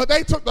 but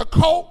they took the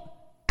coat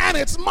and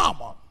its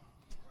mama.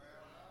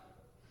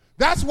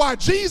 That's why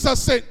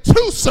Jesus sent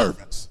 2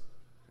 servants,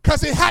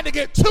 because he had to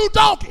get 2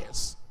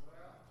 donkeys.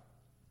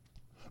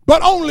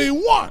 But only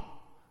one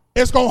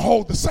is going to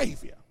hold the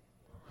Savior.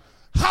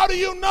 How do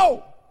you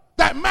know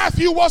that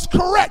Matthew was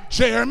correct,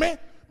 Jeremy?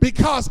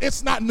 Because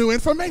it's not new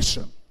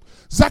information.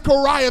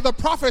 Zechariah the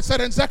prophet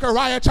said in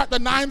Zechariah chapter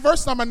 9,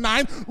 verse number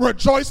 9,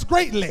 rejoice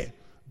greatly,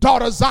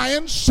 daughter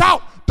Zion,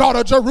 shout,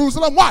 daughter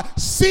Jerusalem. Why?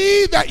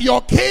 See that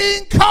your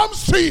king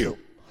comes to you,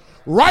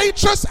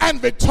 righteous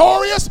and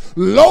victorious,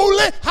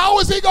 lowly. How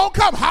is he going to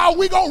come? How are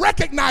we going to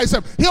recognize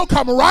him? He'll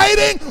come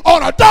riding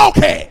on a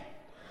donkey,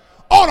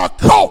 on a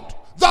coat,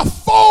 the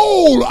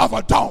foal of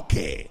a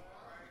donkey.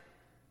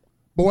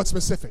 But what's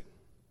specific?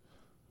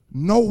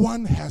 No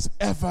one has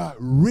ever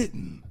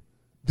ridden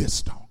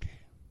this donkey.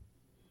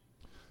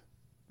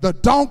 The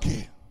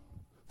donkey,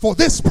 for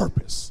this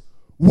purpose,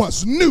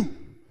 was new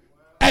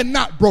and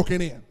not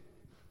broken in.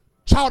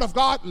 Child of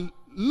God,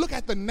 look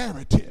at the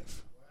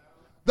narrative,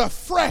 the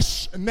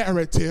fresh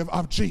narrative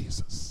of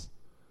Jesus.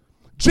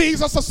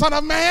 Jesus, the Son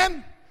of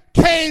Man,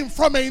 came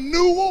from a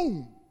new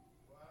womb.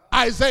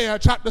 Isaiah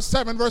chapter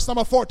 7, verse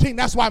number 14.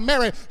 That's why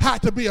Mary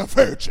had to be a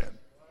virgin.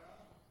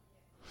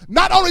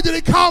 Not only did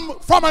he come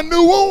from a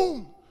new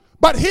womb,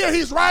 but here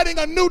he's riding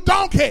a new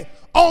donkey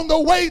on the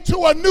way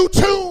to a new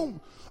tomb.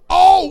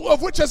 All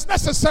of which is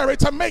necessary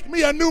to make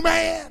me a new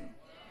man.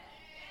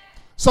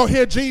 So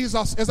here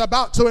Jesus is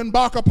about to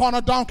embark upon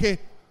a donkey,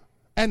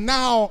 and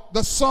now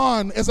the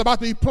son is about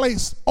to be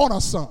placed on a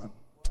son.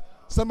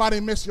 Somebody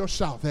missed your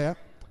shout there.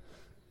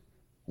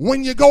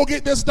 When you go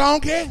get this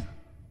donkey,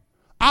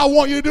 I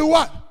want you to do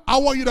what? I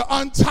want you to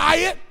untie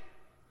it,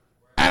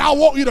 and I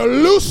want you to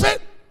loose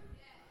it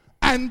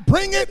and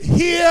bring it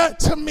here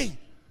to me.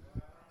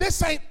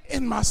 This ain't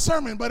in my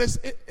sermon, but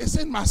it's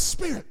in my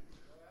spirit.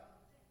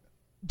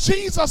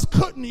 Jesus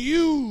couldn't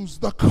use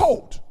the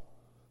coat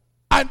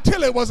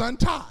until it was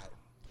untied.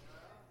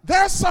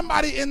 There's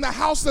somebody in the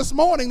house this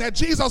morning that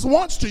Jesus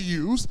wants to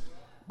use,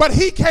 but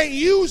he can't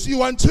use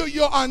you until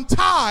you're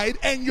untied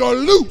and you're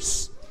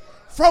loose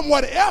from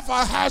whatever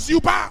has you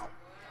bound.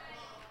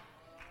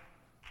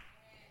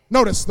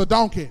 Notice the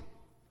donkey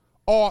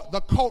or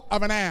the coat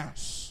of an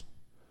ass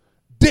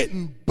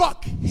didn't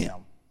buck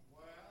him.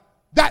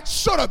 That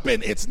should have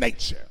been its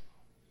nature,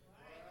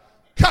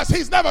 because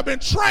he's never been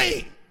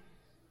trained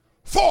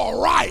for a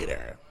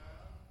rider.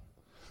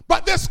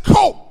 But this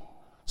coat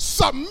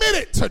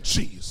submitted to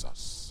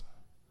Jesus.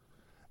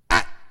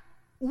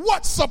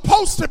 what's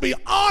supposed to be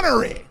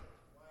honoring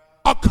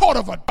a coat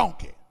of a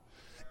donkey.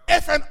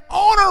 If an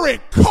honorary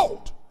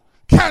coat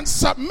can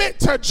submit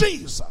to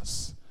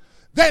Jesus,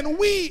 then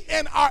we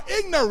in our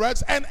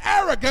ignorance and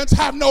arrogance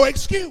have no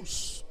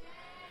excuse.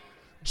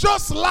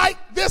 Just like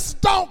this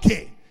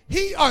donkey,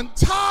 he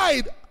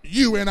untied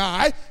you and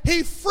I,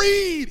 he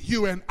freed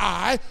you and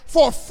I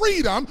for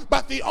freedom,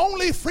 but the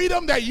only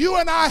freedom that you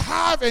and I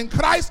have in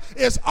Christ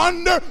is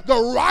under the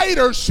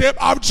ridership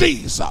of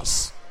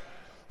Jesus.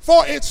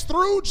 For it's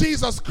through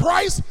Jesus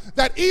Christ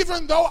that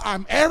even though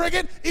I'm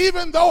arrogant,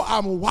 even though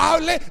I'm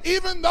worldly,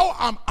 even though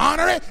I'm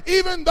honoring,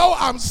 even though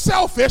I'm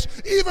selfish,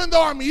 even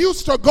though I'm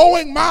used to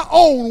going my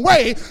own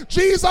way,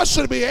 Jesus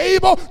should be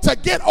able to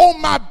get on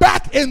my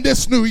back in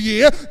this new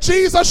year.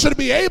 Jesus should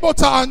be able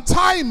to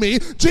untie me.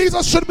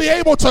 Jesus should be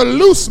able to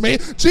loose me.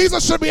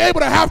 Jesus should be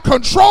able to have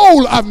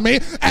control of me.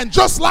 And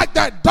just like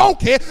that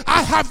donkey,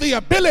 I have the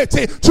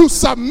ability to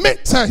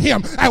submit to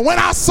him. And when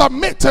I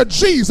submit to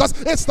Jesus,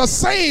 it's the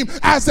same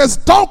as this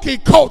donkey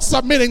coat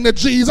submitting to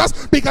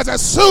Jesus, because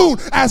as soon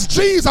as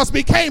Jesus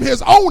became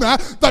his owner,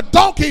 the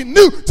donkey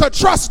knew to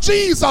trust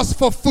Jesus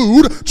for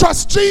food,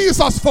 trust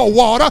Jesus for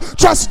water,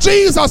 trust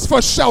Jesus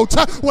for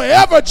shelter.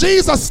 Wherever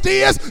Jesus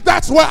steers,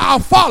 that's where I'll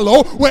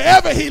follow.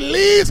 Wherever he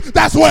leads,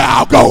 that's where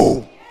I'll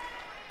go.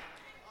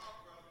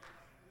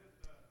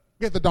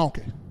 Get the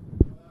donkey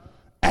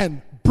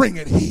and bring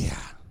it here.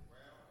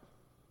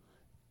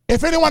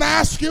 If anyone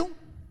asks you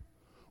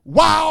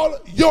while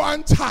you're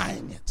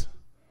untying it,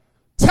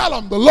 tell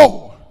them the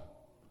Lord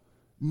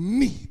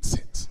needs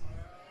it.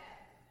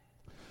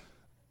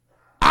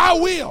 I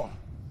will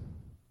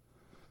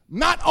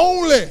not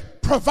only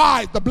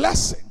provide the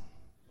blessing,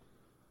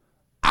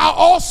 I'll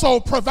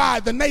also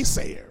provide the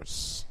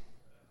naysayers.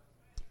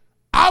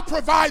 I'll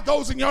provide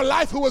those in your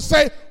life who will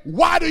say,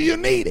 why do you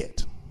need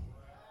it?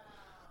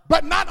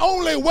 But not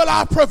only will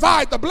I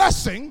provide the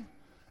blessing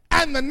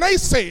and the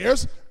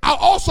naysayers, I'll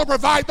also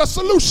provide the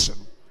solution.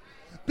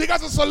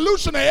 Because the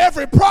solution to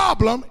every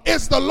problem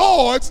is the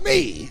Lord's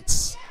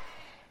needs.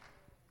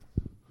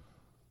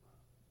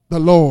 The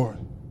Lord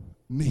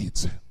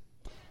needs it.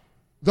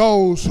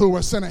 Those who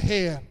were sent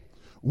ahead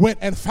went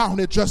and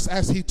found it just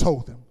as he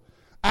told them.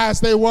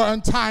 As they were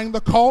untying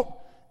the colt,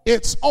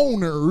 its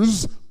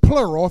owners,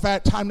 plural, if I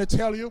had time to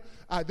tell you,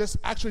 this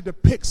actually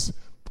depicts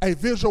a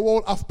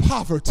visual of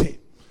poverty.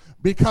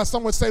 Because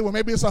some would say, well,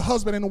 maybe it's a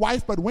husband and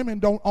wife, but women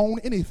don't own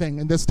anything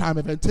in this time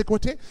of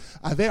antiquity.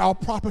 They are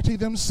property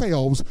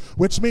themselves,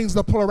 which means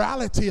the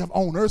plurality of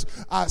owners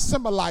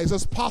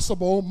symbolizes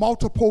possible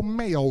multiple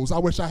males. I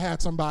wish I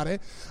had somebody.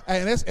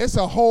 And it's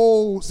a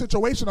whole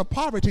situation of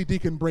poverty,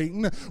 Deacon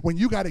Brayton, when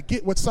you got to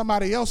get with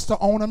somebody else to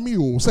own a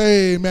mule.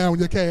 Say amen when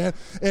you can.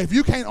 If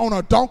you can't own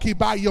a donkey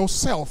by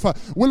yourself,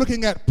 we're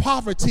looking at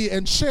poverty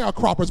and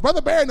sharecroppers.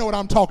 Brother Barry know what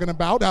I'm talking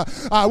about.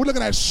 We're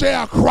looking at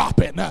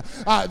sharecropping.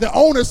 The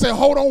owners say,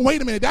 hold on, wait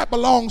a minute, that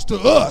belongs to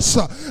us.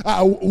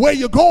 Where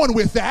you going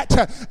with that?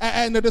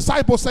 And the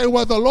disciples say,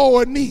 well, the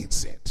Lord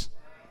needs it.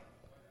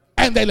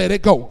 And they let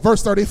it go.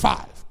 Verse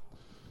 35.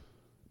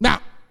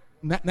 Now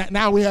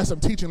we have some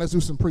teaching. Let's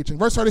do some preaching.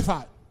 Verse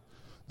 35.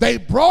 They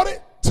brought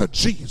it to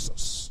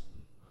Jesus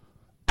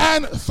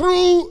and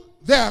threw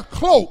their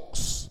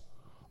cloaks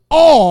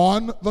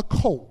on the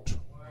colt.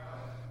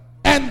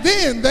 And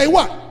then they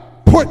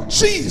what? Put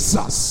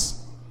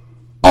Jesus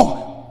on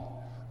it.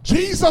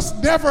 Jesus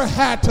never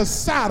had to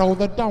saddle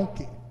the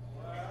donkey.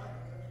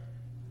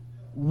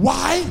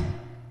 Why?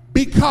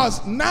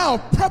 Because now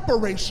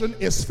preparation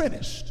is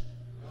finished.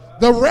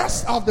 The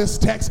rest of this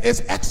text is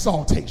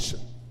exaltation.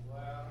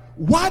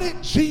 Why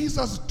did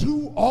Jesus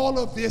do all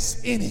of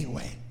this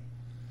anyway?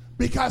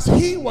 Because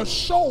he was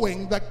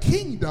showing the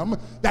kingdom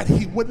that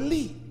he would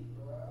lead.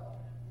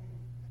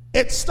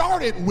 It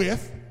started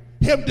with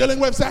him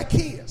dealing with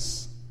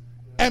Zacchaeus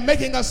and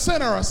making a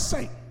sinner a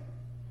saint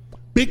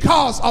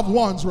because of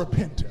one's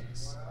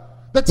repentance.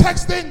 The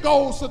text then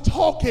goes to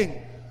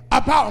talking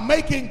about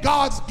making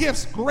God's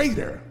gifts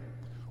greater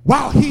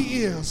while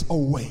he is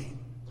away.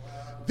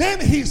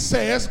 Then he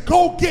says,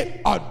 go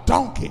get a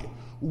donkey.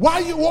 Why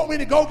you want me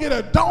to go get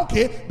a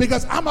donkey?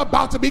 Because I'm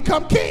about to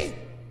become king.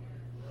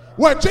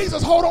 Well,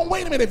 Jesus, hold on,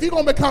 wait a minute. If you're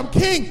going to become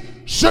king,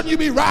 shouldn't you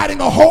be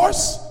riding a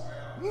horse?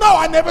 No,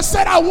 I never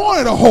said I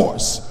wanted a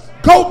horse.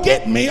 Go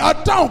get me a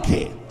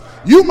donkey.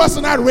 You must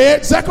have not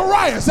read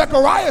Zechariah.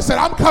 Zechariah said,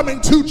 I'm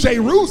coming to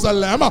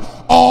Jerusalem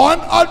on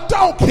a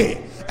donkey.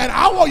 And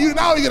I want you to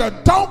not only get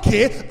a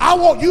donkey, I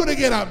want you to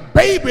get a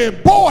baby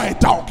boy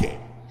donkey.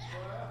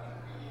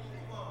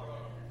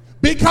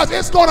 Because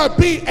it's going to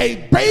be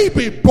a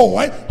baby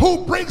boy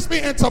who brings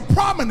me into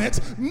prominence,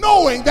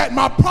 knowing that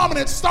my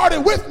prominence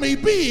started with me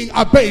being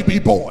a baby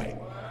boy.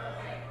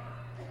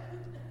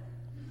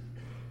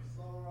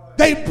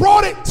 They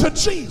brought it to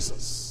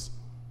Jesus.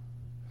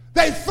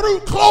 They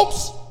threw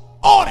cloaks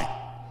on it.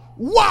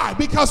 Why?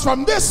 Because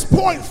from this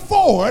point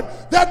forward,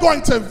 they're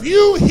going to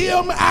view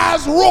him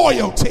as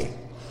royalty.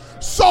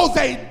 So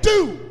they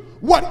do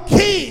what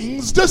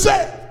kings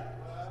deserve.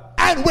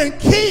 And when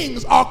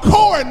kings are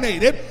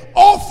coronated,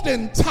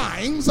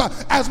 oftentimes,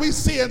 as we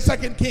see in 2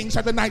 Kings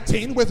chapter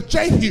 19 with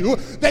Jehu,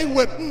 they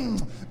would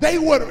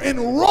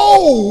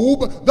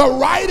enrobe the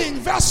writing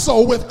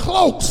vessel with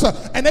cloaks,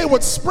 and they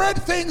would spread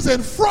things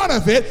in front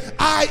of it,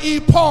 i.e.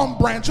 palm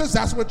branches,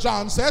 that's what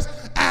John says,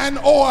 and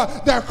or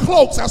their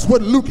cloaks, that's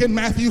what Luke and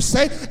Matthew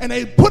say, and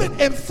they put it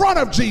in front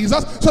of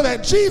Jesus so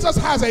that Jesus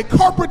has a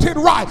carpeted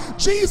ride.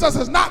 Jesus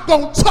is not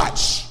going to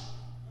touch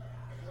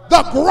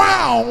the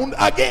ground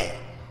again,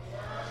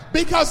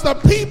 because the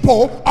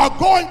people are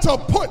going to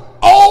put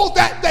all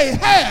that they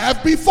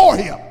have before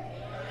him.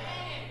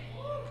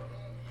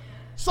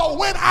 So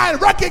when I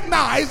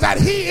recognize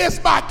that he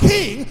is my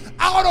king,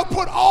 I ought to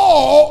put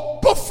all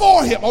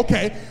before him.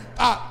 Okay,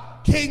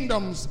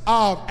 kingdoms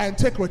of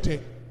antiquity,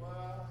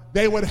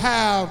 they would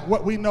have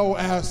what we know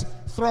as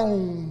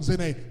thrones in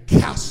a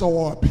castle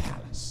or a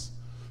palace.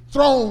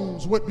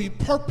 Thrones would be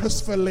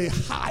purposefully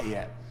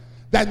higher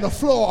than the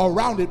floor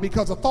around it,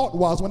 because the thought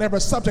was whenever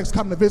subjects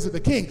come to visit the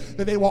king,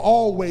 that they will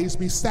always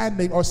be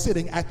standing or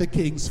sitting at the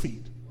king's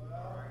feet.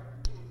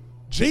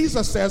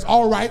 Jesus says,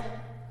 all right,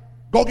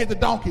 go get the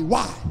donkey.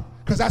 Why?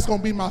 Because that's going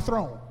to be my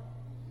throne.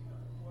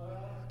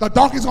 The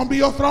donkey's going to be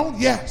your throne?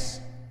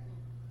 Yes.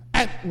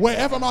 And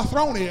wherever my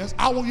throne is,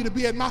 I want you to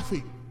be at my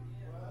feet.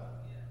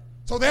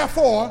 So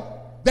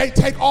therefore, they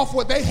take off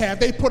what they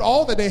have, they put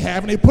all that they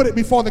have, and they put it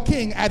before the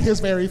king at his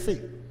very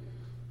feet.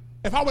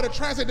 If I were to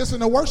translate this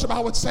into worship,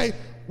 I would say,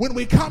 when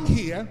we come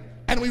here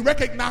and we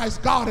recognize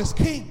God as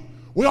king,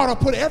 we ought to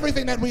put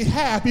everything that we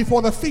have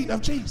before the feet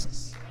of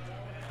Jesus.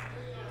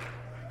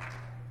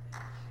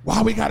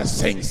 Why we got to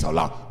sing so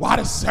long? Why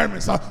the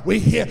sermon so we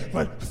here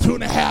for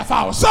 2.5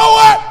 hours? So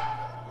what?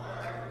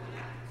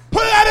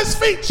 Put it at his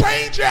feet.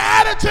 Change your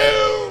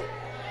attitude.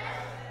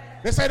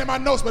 This ain't in my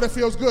notes, but it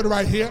feels good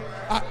right here.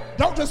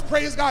 Don't just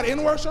praise God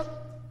in worship.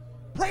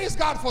 Praise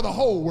God for the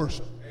whole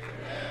worship.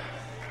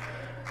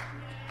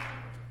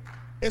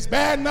 It's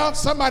bad enough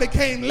somebody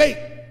came late,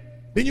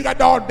 then you got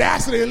the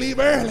audacity to leave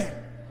early.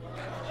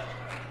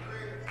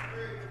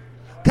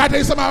 Can I tell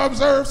you something I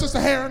observed,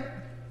 Sister Heron?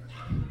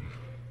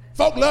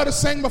 Folk love to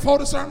sing before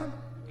the sermon,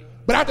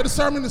 but after the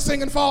sermon, the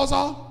singing falls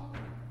off.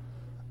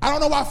 I don't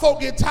know why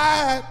folk get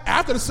tired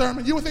after the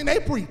sermon. You would think they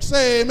preach.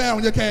 Say amen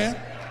when you can.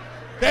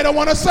 They don't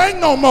want to sing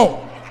no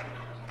more.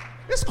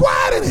 It's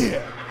quiet in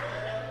here.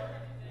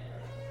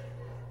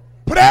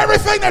 Put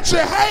everything that you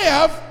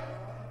have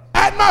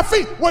at my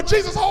feet. Well,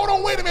 Jesus, hold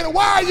on, wait a minute.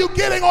 Why are you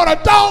getting on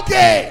a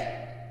donkey?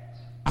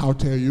 I'll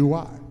tell you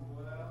why.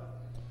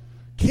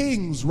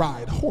 Kings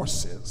ride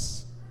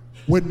horses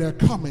when they're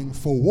coming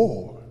for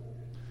war.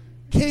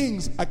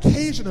 Kings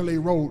occasionally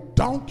rode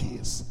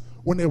donkeys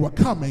when they were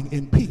coming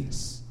in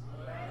peace.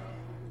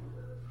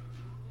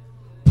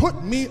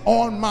 Put me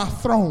on my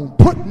throne.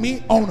 Put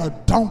me on a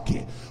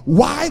donkey.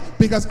 Why?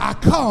 Because I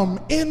come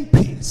in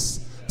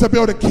peace to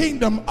build a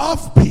kingdom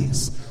of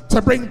peace,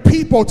 to bring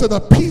people to the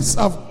peace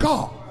of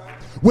God,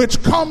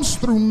 which comes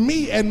through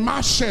me and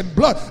my shed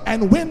blood.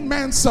 And when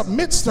man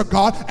submits to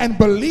God and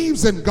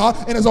believes in God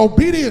and is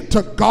obedient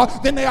to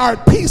God, then they are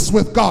at peace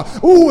with God.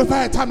 Ooh, if I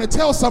had time to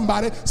tell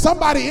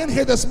somebody in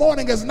here this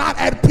morning is not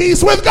at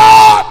peace with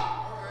God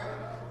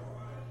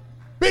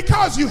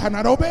because you have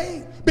not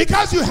obeyed,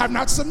 because you have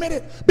not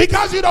submitted,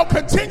 because you don't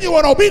continue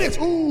in obedience.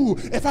 Ooh,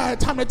 if I had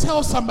time to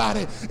tell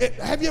somebody,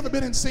 have you ever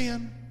been in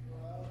sin?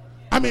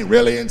 I mean,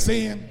 really in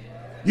sin?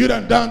 You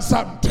done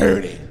something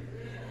dirty.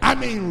 I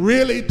mean,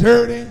 really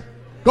dirty.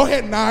 Go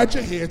ahead and nod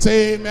your head.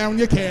 Say amen when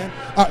you can.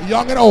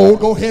 Young and old,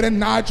 go ahead and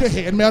nod your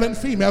head. Male and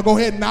female, go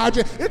ahead and nod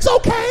your head. It's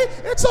okay.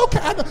 It's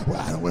okay. Well,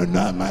 I don't want to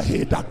nod my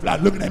head. Dr. Fly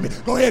looking at me.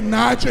 Go ahead and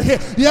nod your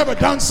head. You ever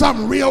done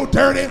something real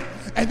dirty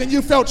and then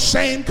you felt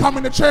shame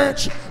coming to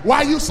church? Why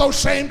are you so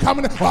shame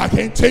coming to? Well, I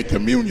can't take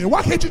communion.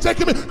 Why can't you take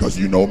communion? Because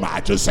you know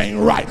my just ain't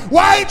right.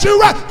 Why ain't you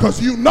right?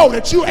 Because you know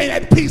that you ain't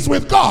at peace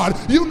with God.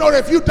 You know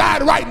that if you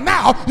died right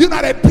now, you're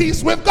not at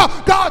peace with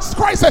God. God's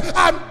Christ said,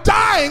 I'm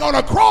dying on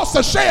a cross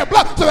to shed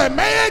blood so that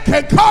man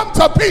can come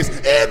to peace.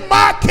 In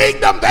my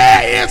kingdom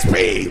there is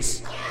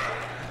peace.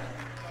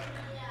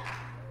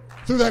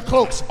 Through their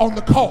cloaks on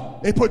the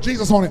colt, they put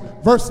Jesus on it.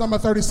 Verse number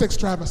 36,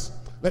 Travis.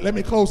 Let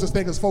me close this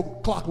thing because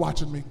folk clock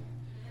watching me.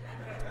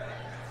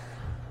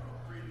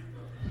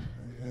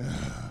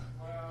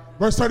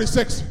 Verse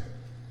 36,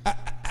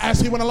 as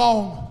he went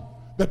along,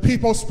 the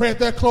people spread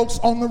their cloaks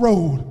on the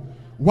road.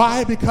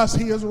 Why? Because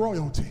he is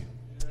royalty.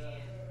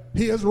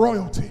 He is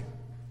royalty.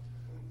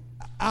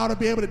 I ought to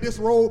be able to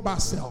disrobe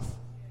myself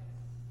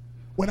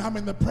when I'm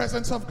in the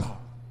presence of God.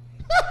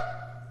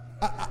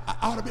 I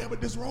ought to be able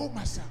to disrobe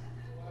myself.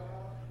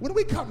 When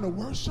we come to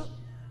worship,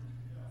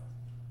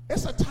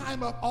 it's a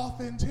time of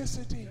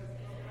authenticity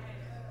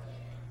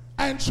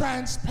and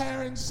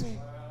transparency.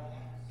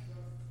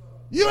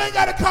 You ain't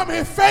got to come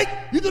here fake.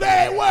 You do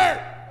that at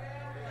work.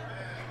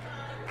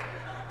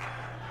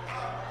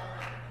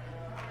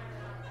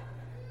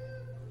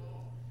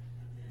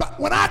 But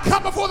when I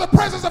come before the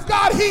presence of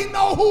God, he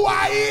know who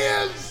I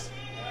is.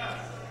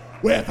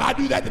 Well, if I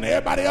do that, then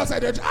everybody else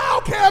at church, I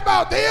don't care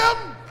about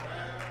them.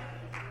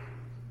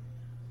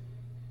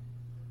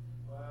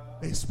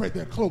 they spread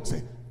their cloaks.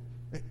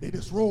 They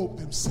disrobed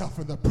themselves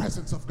in the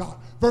presence of God.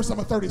 Verse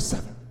number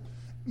 37.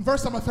 In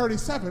verse number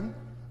 37,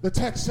 the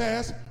text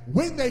says,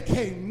 when they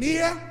came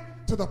near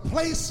to the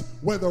place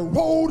where the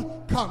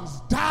road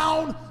comes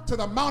down to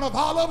the Mount of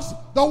Olives,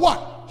 the what?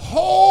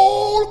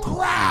 Whole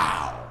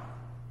crowd.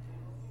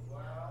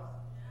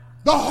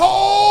 The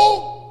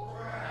whole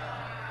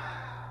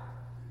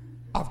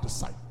of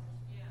disciples.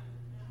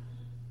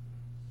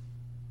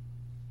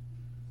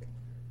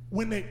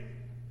 When they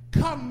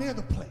come near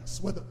the place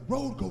where the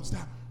road goes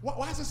down,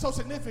 why is it so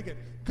significant?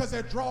 Because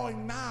they're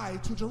drawing nigh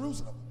to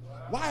Jerusalem.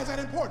 Why is that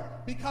important?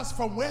 Because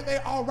from where they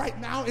are right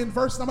now in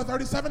verse number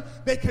 37,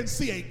 they can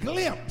see a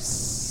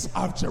glimpse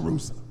of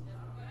Jerusalem.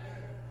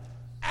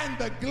 And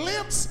the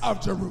glimpse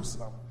of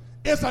Jerusalem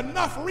is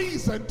enough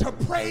reason to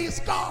praise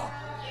God.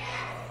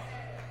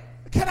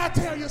 Can I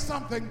tell you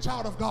something,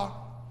 child of God?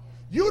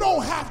 You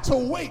don't have to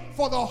wait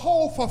for the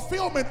whole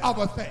fulfillment of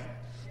a thing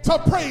to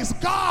praise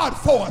God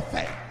for a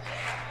thing.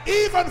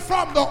 Even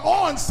from the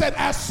onset,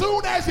 as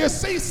soon as you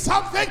see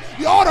something,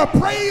 you ought to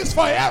praise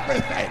for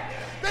everything.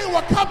 They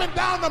were coming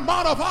down the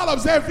Mount of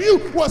Olives. Their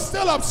view was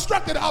still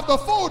obstructed of the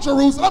full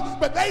Jerusalem,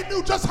 but they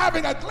knew just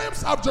having a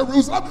glimpse of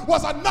Jerusalem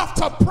was enough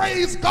to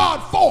praise God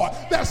for.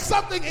 There's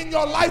something in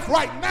your life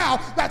right now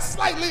that's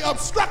slightly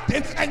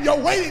obstructed, and you're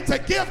waiting to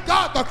give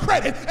God the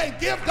credit and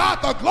give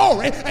God the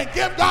glory and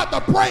give God the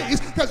praise,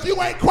 because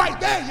you ain't quite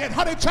there yet,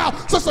 honey,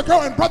 child, sister,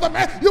 girl, and brother,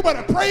 man. You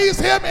better praise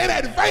him in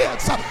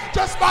advance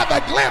just by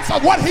the glimpse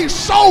of what he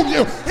showed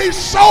you. He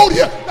showed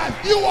you that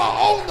you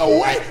are on the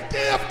way.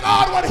 Give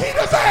God what he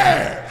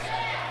deserves.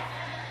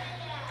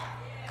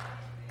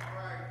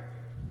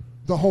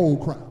 The whole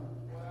crowd.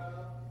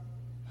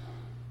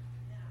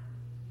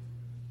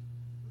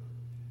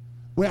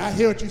 Well, I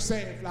hear what you're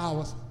saying,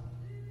 Flowers,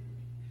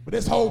 but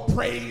this whole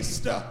praise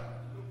stuff,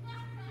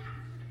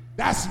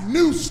 that's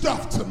new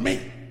stuff to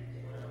me.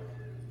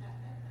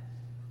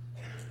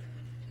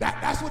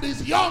 That's what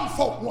these young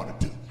folk want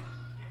to do.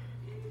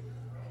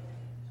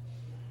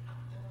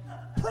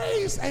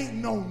 Praise ain't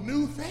no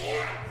new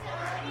thing.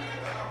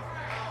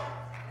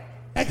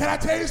 And can I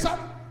tell you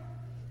something?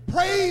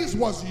 Praise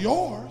was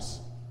yours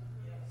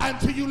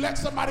until you let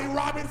somebody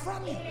rob it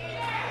from you.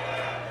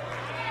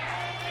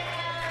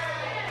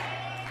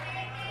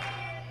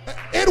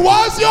 It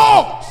was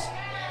yours.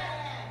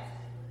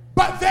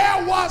 But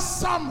there was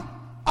some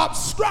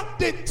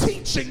obstructed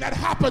teaching that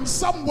happened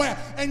somewhere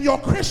in your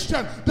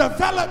Christian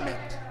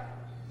development.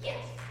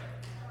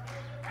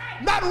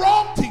 Not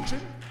wrong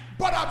teaching,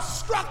 but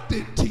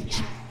obstructed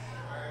teaching.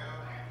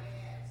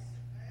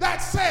 That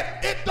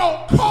said, it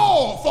don't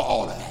call for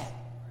all of that.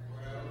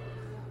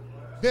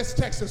 This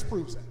text just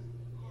proves that.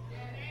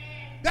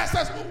 That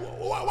says,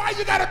 why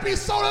you gotta be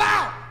so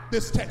loud?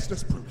 This text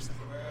just proves that.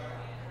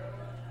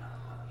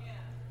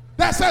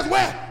 That says,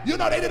 well, you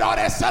know, they did all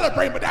that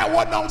celebrating, but that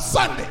wasn't on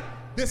Sunday.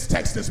 This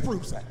text just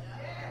proves that.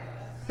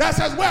 That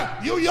says, well,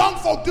 you young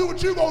folk do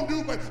what you gonna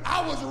do, but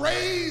I was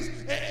raised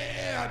in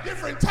a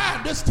different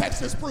time. This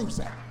text just proves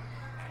that.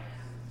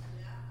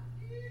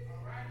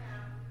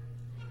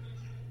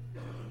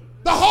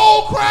 The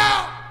whole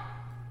crowd,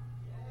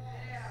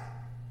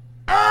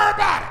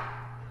 everybody,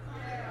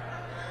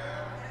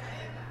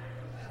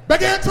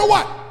 began to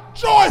what?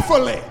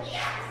 Joyfully.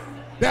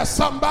 There's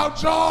something about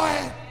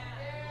joy.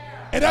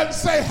 It doesn't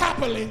say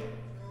happily,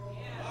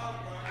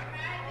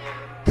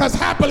 because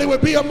happily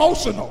would be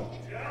emotional.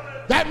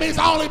 That means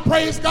I only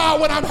praise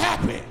God when I'm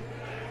happy.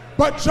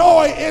 But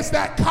joy is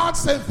that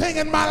constant thing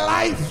in my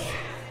life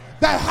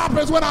that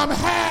happens when I'm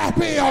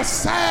happy or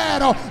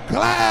sad or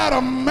glad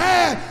or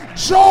mad.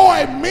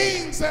 Joy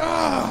means,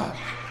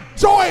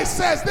 joy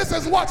says this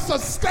is what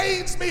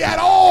sustains me at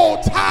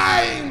all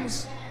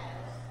times.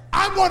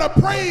 I'm going to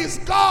praise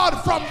God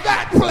from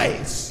that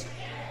place.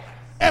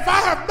 If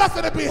I have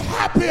nothing to be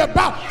happy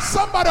about,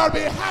 somebody ought to be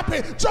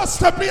happy just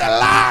to be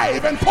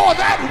alive. And for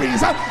that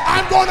reason,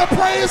 I'm going to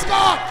praise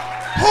God.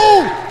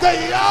 Who? The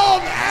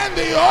young and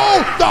the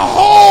old, the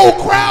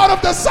whole crowd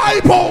of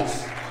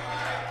disciples.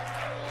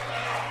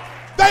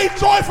 They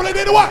joyfully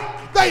did what?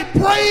 They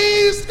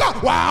praised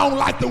God. Well, I don't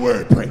like the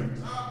word praise.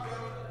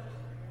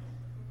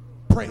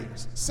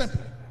 Praise,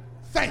 simply,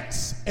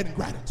 thanks and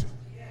gratitude.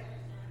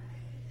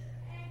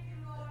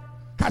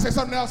 Can I say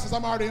something else since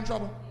I'm already in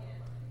trouble?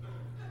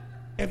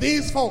 If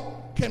these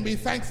folk can be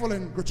thankful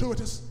and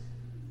gratuitous,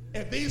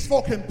 if these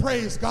folk can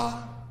praise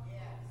God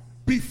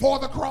before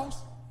the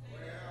cross,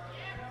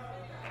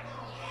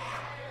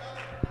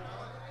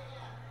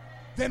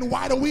 then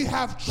why do we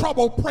have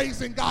trouble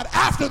praising God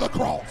after the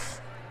cross?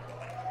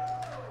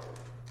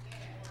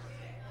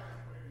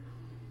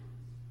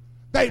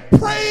 They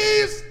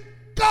praise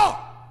God.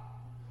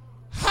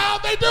 How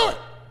they do it?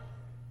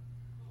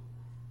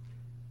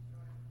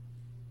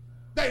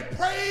 They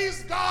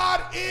praise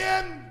God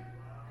in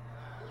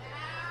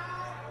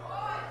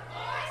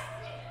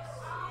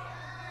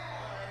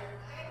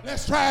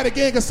let's try it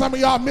again, because some of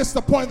y'all missed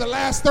the point in the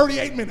last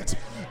 38 minutes.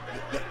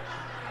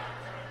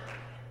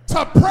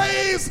 To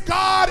praise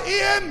God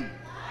in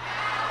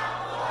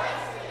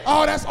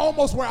Oh, that's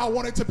almost where I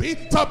want it to be.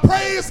 To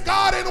praise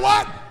God in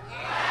what?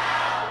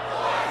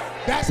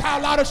 That's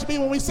how loud it should be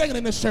when we sing it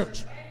in this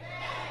church.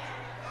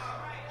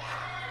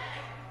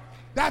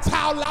 That's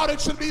how loud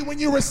it should be when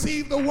you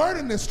receive the word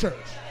in this church.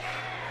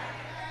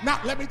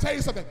 Now, let me tell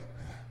you something.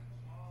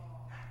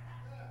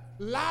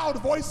 Loud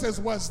voices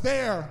was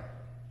their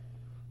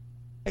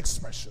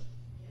expression.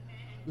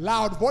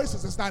 Loud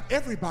voices is not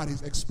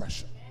everybody's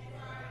expression.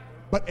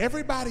 But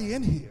everybody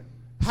in here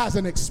has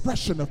an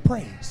expression of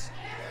praise.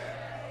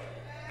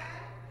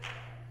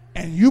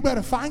 And you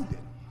better find it.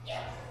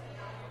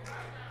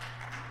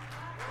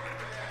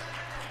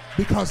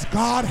 Because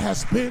God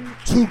has been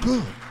too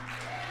good.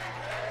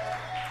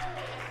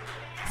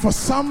 For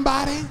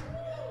somebody,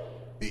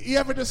 you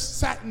ever just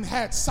sat and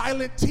had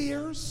silent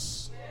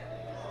tears?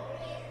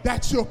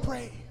 That's your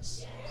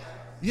praise.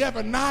 You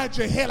ever nod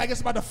your head like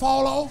it's about to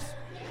fall off?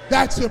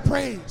 That's your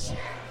praise.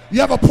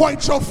 You ever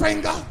point your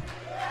finger?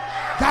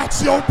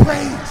 That's your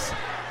praise.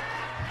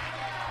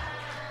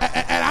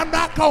 And I'm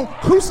not going to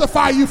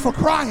crucify you for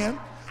crying.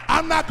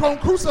 I'm not going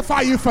to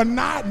crucify you for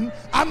nodding.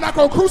 I'm not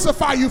going to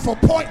crucify you for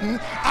pointing.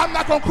 I'm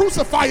not going to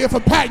crucify you for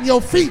patting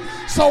your feet.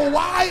 So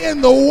why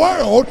in the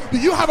world do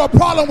you have a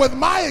problem with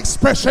my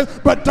expression,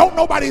 but don't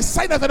nobody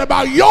say nothing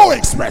about your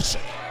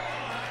expression?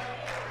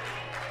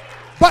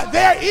 But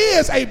there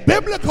is a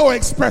biblical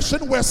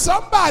expression where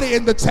somebody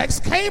in the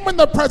text came in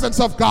the presence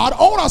of God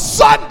on a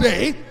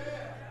Sunday,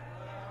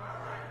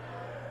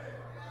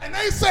 and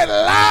they said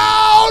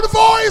loud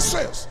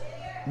voices,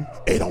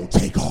 it don't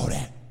take all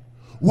that.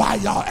 Why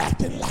y'all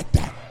acting like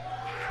that?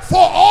 For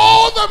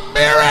all the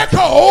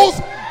miracles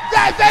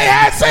that they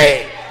had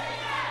seen.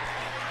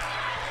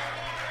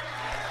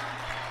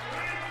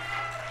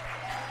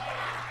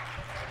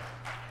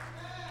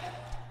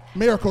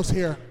 Miracles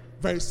here,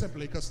 very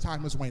simply, because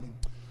time is waning,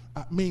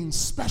 means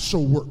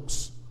special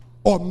works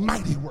or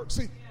mighty works.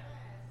 See,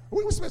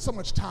 we spend so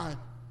much time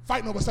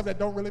fighting over stuff that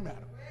don't really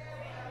matter.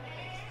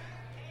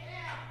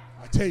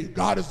 I tell you,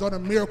 God has done a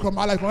miracle in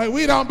my life.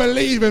 We don't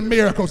believe in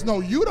miracles.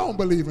 No, you don't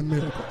believe in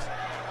miracles.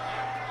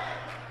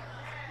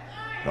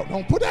 No,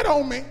 don't put that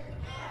on me.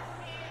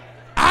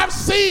 I've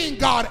seen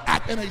God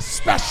act in a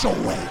special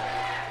way.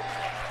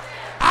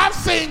 I've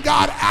seen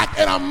God act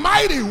in a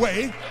mighty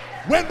way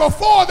when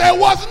before there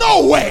was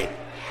no way.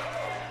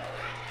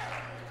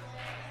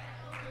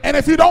 And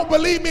if you don't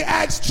believe me,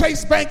 ask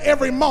Chase Bank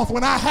every month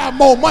when I have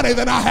more money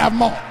than I have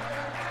more.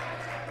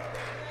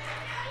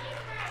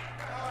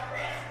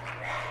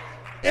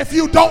 If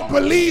you don't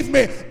believe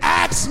me,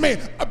 ask me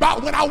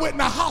about when I went in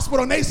the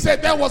hospital and they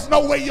said there was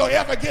no way you're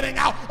ever getting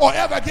out or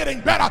ever getting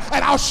better,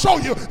 and I'll show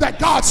you that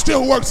God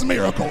still works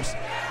miracles.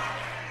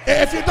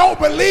 If you don't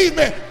believe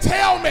me,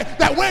 tell me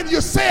that when you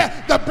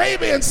said the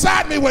baby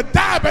inside me would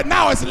die but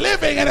now it's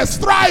living and it's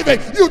thriving,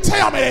 you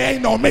tell me there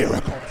ain't no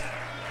miracles.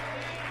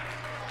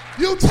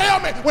 You tell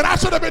me when I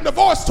should have been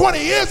divorced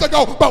 20 years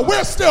ago but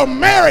we're still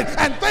married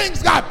and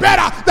things got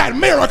better, that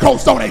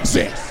miracles don't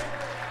exist.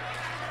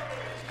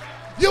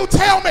 You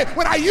tell me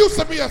when I used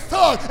to be a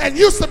thug and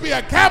used to be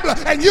a gambler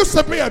and used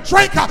to be a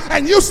drinker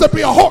and used to be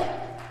a whore.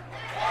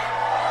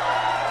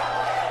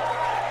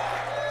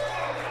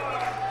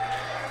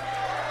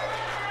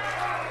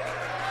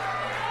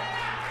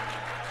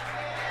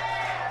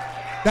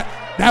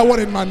 That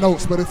wasn't in my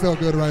notes, but it felt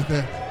good right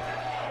there.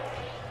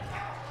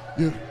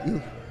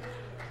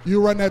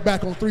 You run that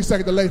back on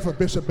 3-second delay for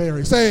Bishop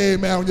Barry. Say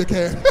amen when you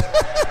can.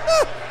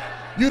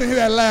 You didn't hear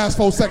that last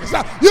 4 seconds.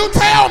 Now, you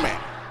tell me.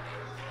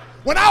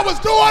 When I was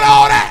doing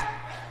all that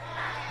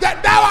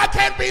now I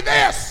can't be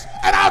this.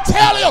 And I'll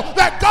tell you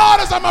that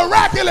God is a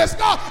miraculous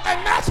God.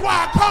 And that's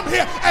why I come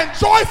here and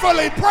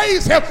joyfully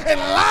praise him in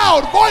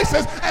loud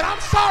voices. And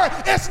I'm sorry,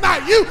 it's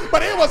not you,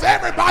 but it was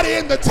everybody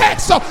in the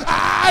text. So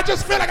I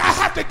just feel like I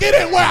have to get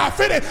in where I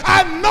fit in.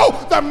 I know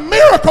the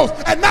miracles,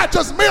 and not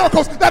just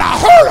miracles that I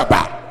heard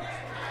about.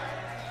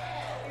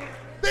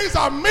 These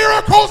are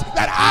miracles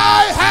that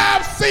I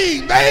have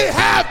seen. They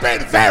have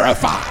been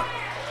verified.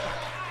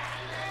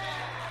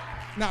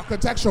 Now,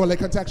 contextually,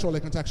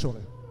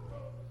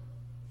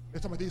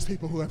 there's some of these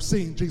people who have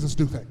seen Jesus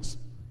do things.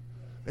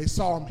 They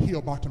saw him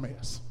heal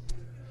Bartimaeus.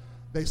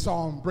 They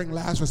saw him bring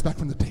Lazarus back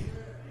from the dead.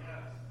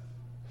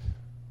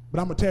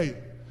 But I'm going to tell you,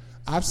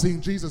 I've seen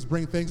Jesus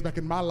bring things back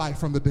in my life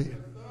from the dead.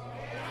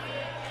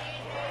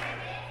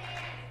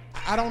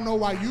 I don't know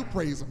why you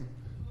praise him,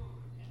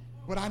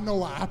 but I know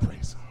why I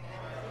praise him.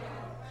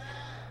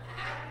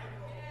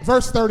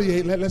 Verse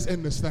 38, let's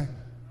end this thing.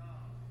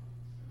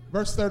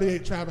 Verse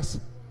 38, Travis.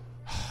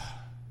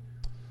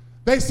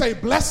 They say,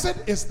 blessed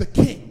is the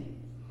King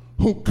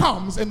who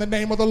comes in the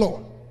name of the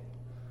Lord.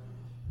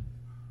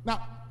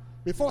 Now,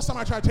 before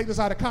somebody try to take this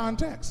out of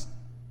context,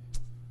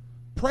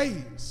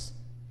 praise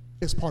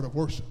is part of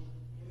worship.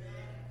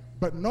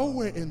 But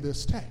nowhere in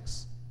this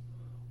text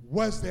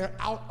was there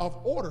out of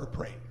order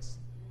praise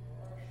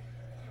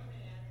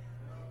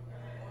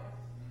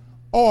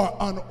or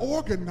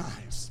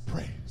unorganized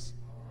praise.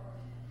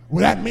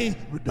 Well, that means,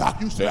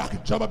 Doc, you say I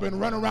can jump up and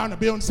run around the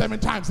building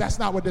 7 times. That's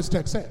not what this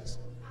text says.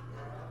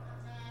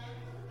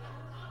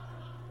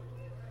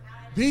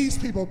 These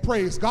people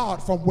praise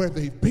God from where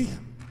they've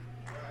been,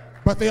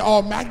 but they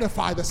all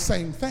magnify the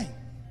same thing.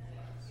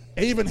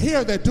 And even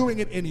here, they're doing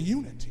it in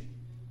unity.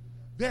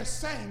 They're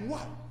saying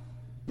what?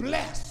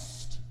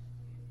 Blessed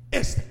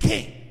is the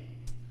King.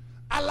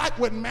 I like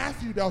what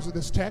Matthew does with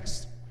this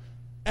text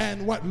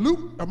and what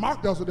Luke or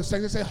Mark does with this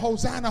text. They say,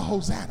 Hosanna,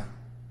 Hosanna.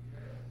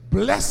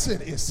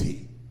 Blessed is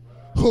he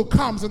who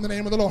comes in the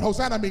name of the Lord.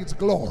 Hosanna means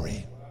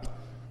glory.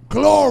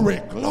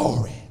 Glory,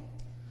 glory.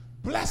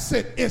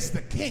 Blessed is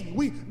the King.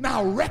 We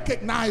now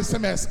recognize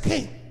him as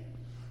King.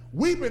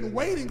 We've been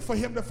waiting for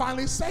him to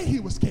finally say he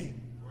was King.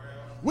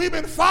 We've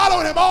been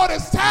following him all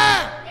this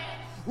time.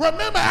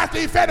 Remember, after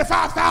he fed the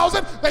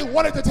 5,000, they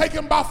wanted to take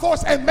him by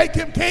force and make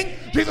him king.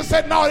 Jesus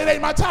said, no, it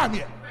ain't my time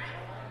yet.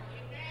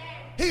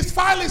 He's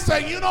finally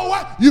saying, you know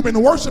what? You've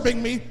been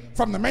worshiping me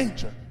from the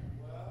manger,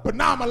 but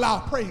now I'm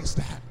allowed praise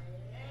to happen.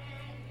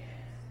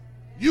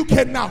 You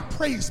can now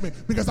praise me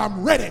because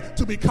I'm ready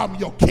to become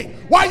your king.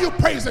 Why are you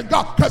praising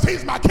God? Because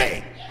he's my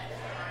king.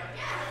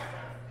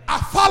 I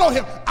follow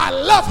him. I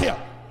love him.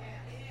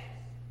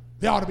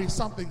 There ought to be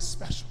something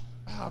special.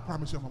 I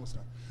promise you I'm almost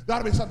done. There ought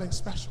to be something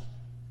special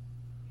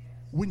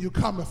when you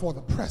come before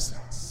the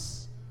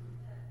presence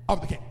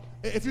of the king.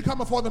 If you come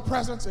before the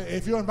presence,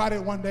 if you're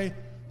invited one day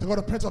to go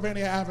to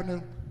Pennsylvania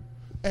Avenue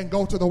and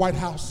go to the White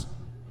House,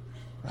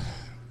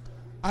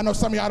 I know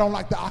some of y'all don't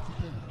like the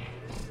occupant,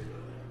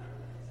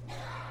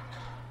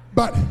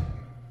 but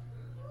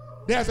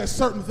there's a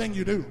certain thing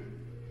you do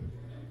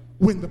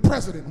when the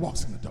president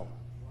walks in the door.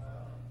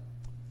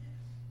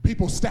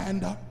 People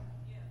stand up.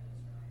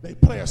 They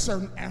play a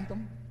certain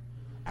anthem.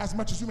 As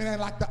much as you may not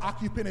like the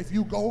occupant, if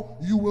you go,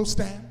 you will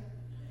stand.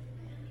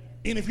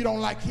 And if you don't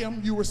like him,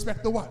 you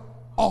respect the what?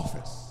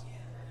 Office.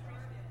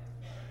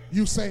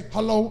 You say,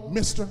 hello,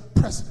 Mr.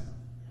 President.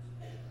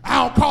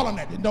 I don't call him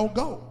that, then don't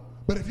go.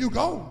 But if you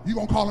go, you're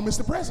going to call him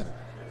Mr. President.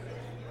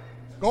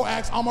 Go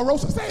ask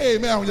Omarosa. Say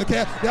amen when you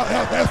can.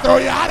 They'll throw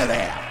you out of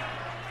there.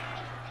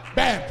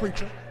 Bad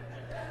preacher.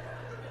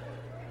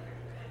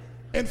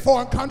 In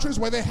foreign countries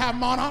where they have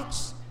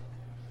monarchs,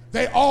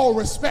 they all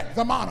respect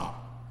the monarch.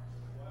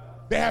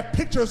 They have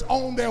pictures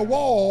on their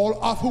wall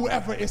of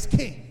whoever is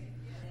king.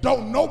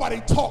 Don't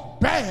nobody talk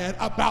bad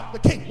about the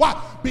king.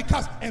 Why?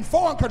 Because in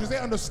foreign countries, they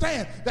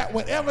understand that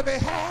whatever they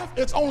have,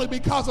 it's only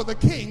because of the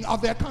king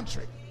of their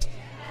country.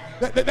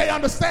 They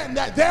understand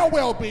that their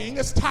well-being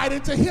is tied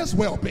into his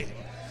well-being.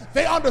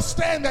 They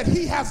understand that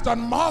he has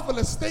done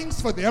marvelous things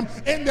for them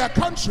in their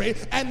country,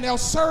 and they'll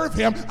serve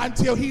him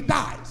until he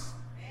dies.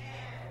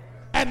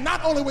 And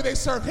not only will they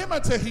serve him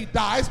until he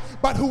dies,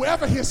 but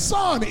whoever his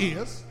son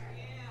is,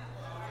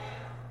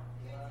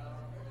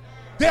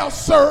 they'll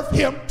serve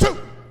him too.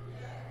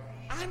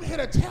 I'm here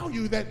to tell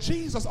you that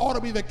Jesus ought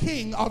to be the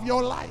king of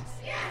your life.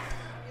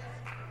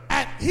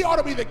 And he ought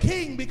to be the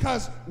king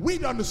because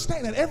we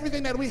understand that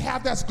everything that we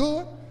have that's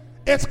good,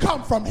 it's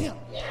come from him.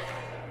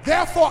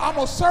 Therefore, I'm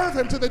going to serve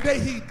him to the day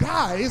he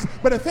dies,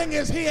 but the thing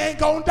is, he ain't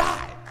going to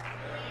die.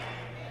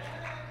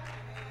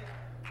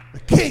 The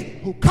king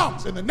who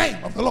comes in the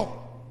name of the Lord.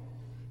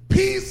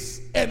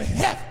 Peace in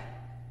heaven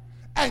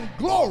and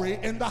glory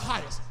in the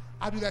highest.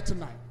 I'll do that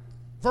tonight.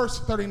 Verse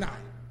 39.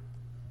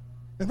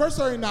 In verse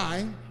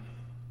 39,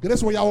 this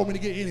is where y'all want me to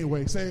get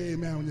anyway. Say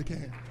amen when you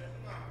can.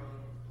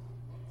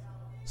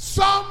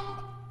 Some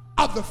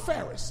of the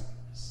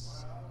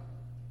Pharisees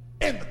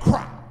in the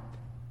crowd.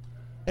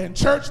 In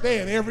church,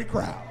 they're in every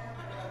crowd.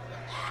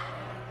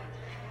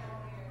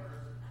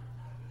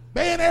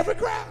 They're in every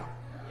crowd.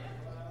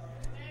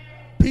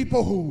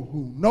 People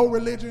who know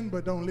religion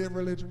but don't live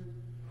religion.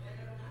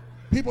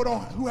 People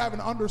who have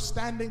an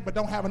understanding but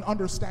don't have an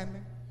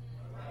understanding.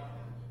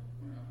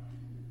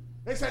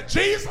 They said,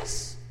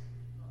 Jesus,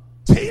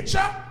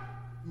 teacher,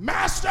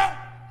 master,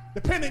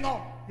 depending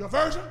on your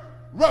version,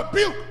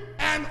 rebuke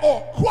and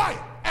or quiet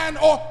and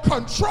or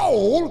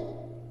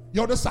control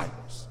your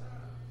disciples.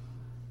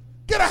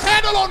 Get a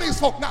handle on these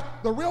folks. Now,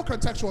 the real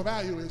contextual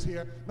value is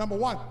here. Number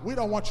one, we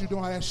don't want you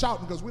doing all that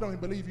shouting because we don't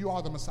even believe you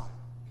are the Messiah.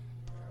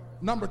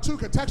 Number two,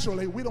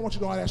 contextually, we don't want you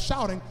doing all that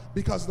shouting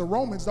because the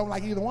Romans don't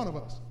like either one of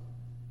us.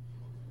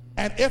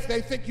 And if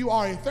they think you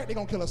are a threat, they're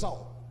going to kill us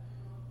all.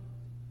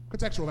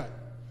 Contextual value.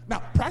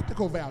 Now,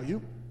 practical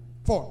value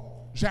for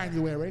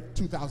January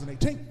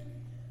 2018.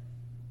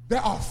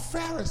 There are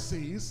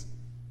Pharisees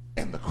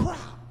in the crowd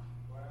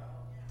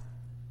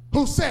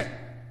who said,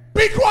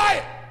 be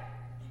quiet,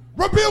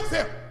 rebuke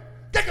them,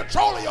 get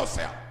control of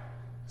yourself,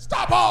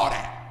 stop all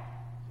that.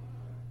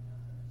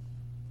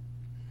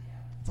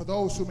 For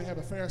those who may have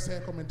a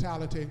Pharisaical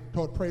mentality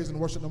toward praise and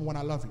worship, number one,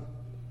 I love you.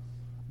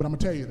 But I'm going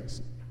to tell you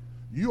this.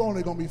 You're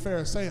only going to be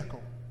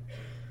Pharisaical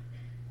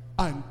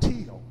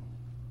until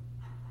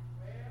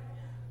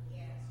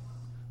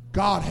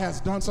God has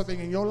done something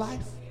in your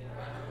life,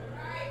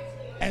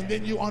 and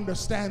then you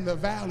understand the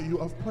value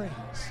of praise.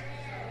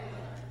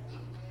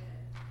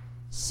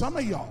 Some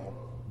of y'all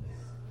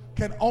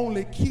can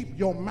only keep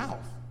your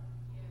mouth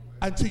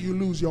until you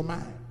lose your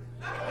mind.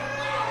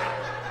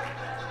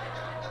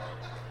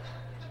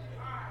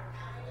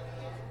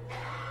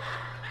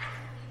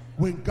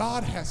 when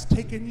God has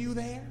taken you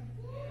there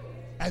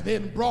and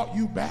then brought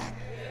you back,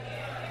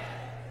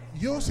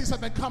 you'll see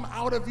something come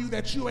out of you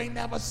that you ain't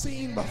never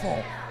seen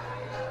before.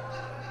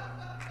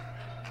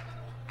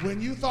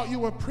 When you thought you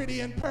were pretty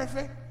and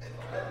perfect,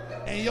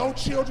 and your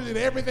children did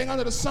everything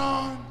under the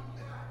sun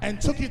and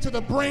took you to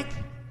the brink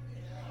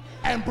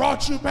and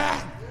brought you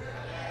back,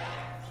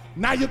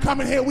 now you're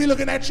coming here, we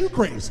looking at you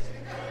crazy.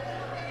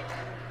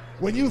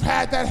 When you've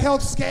had that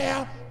health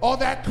scare, or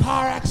that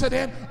car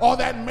accident, or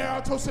that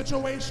marital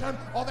situation,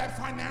 or that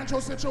financial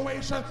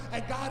situation,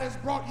 and God has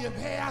brought you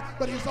there,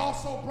 but he's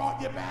also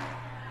brought you back.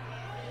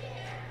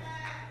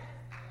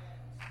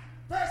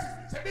 Pharisees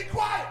say, be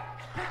quiet,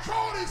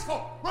 control these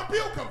folk,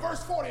 rebuke them.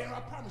 Verse 40, and I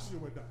promise you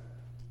we're done.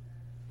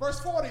 Verse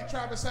 40,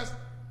 Travis says,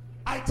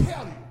 I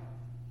tell you,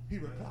 he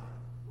replied.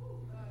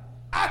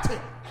 I tell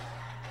you.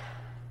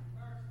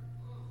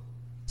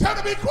 Tell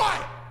them to be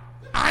quiet.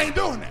 I ain't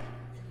doing that.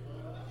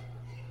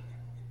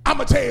 I'm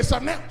going to tell you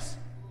something else.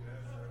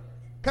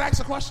 Can I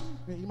ask a question?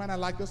 You might not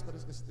like this, but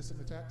it's in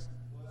the text.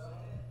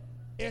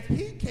 If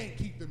he can't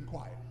keep them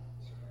quiet,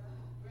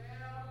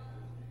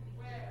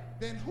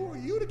 then who are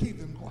you to keep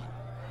them quiet?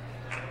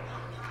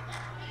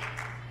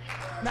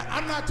 Now,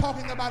 I'm not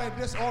talking about a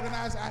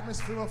disorganized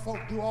atmosphere where folk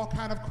do all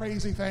kind of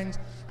crazy things,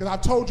 because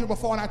I've told you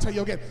before and I tell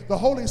you again, the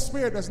Holy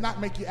Spirit does not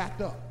make you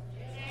act up.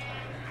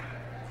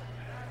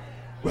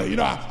 Well, you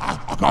know,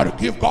 I got to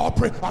give God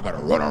praise. I got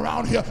to run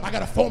around here. I got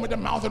to foam at the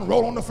mouth and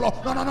roll on the floor.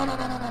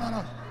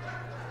 No.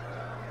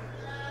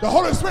 The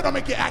Holy Spirit don't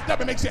make you act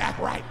up. It makes you act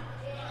right.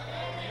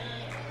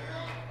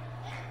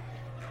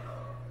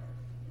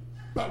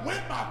 But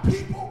when my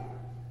people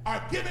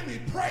are giving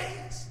me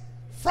praise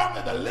from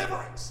the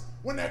deliverance,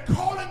 when they're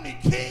calling me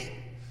king,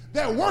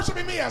 they're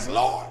worshiping me as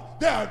Lord,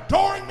 they're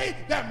adoring me,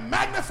 they're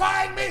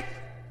magnifying me,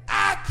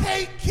 I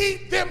can't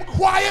keep them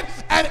quiet.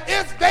 And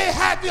if they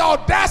had the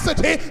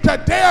audacity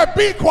to dare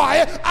be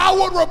quiet, I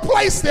would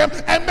replace them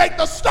and make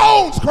the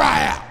stones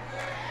cry out.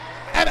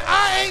 And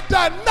I ain't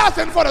done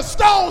nothing for the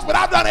stones, but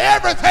I've done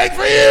everything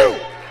for you.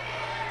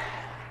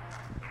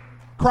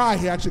 Cry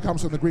here actually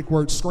comes from the Greek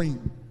word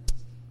scream.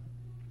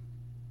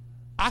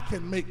 I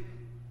can make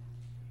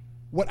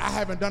what I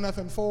haven't done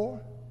nothing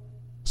for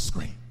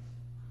scream.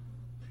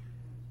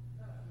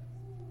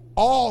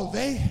 All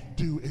they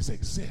do is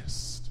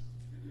exist.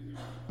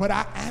 But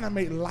I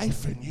animate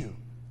life in you.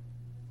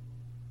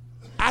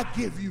 I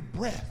give you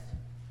breath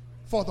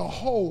for the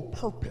whole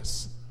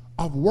purpose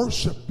of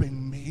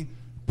worshiping me,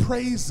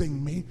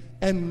 praising me,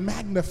 and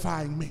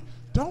magnifying me.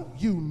 Don't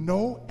you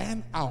know,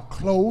 and I'll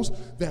close,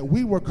 that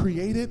we were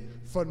created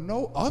for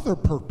no other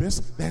purpose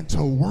than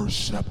to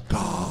worship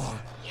God.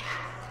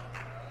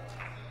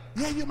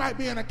 Yeah, you might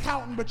be an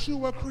accountant, but you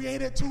were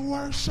created to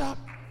worship.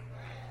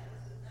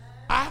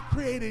 I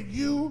created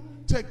you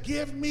to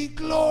give me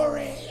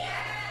glory.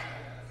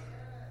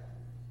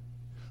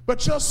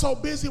 But you're so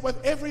busy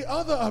with every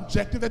other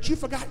objective that you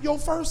forgot your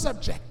first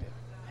objective.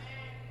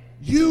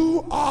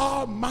 You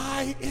are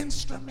my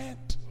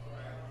instrument.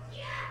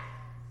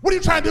 What are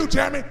you trying to do,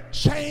 Jeremy?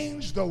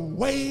 Change the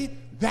way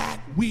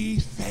that we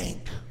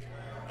think.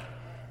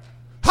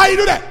 How you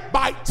do that?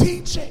 By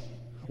teaching.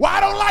 Well, I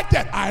don't like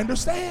that. I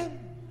understand.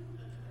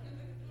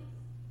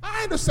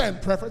 I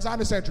understand preference. I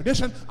understand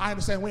tradition. I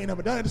understand we ain't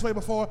never done it this way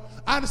before.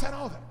 I understand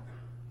all that.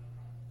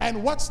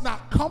 And what's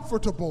not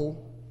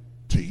comfortable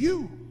to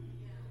you,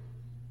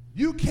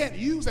 you can't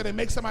use that and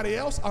make somebody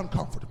else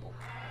uncomfortable.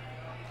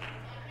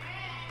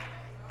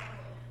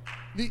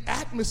 The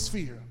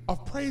atmosphere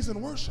of praise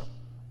and worship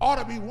ought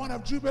to be one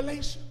of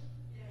jubilation.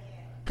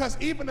 Because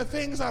even the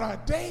things that are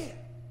dead,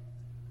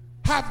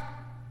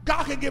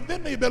 God can give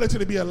them the ability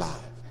to be alive.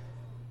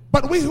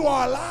 But we who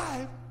are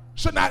alive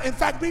should not in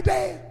fact be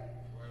dead.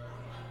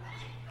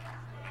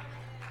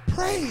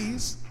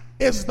 Praise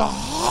is the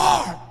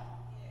heart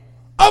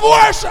of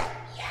worship.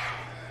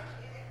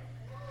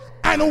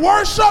 And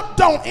worship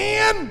don't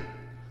end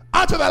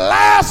until the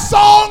last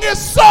song is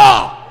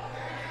sung.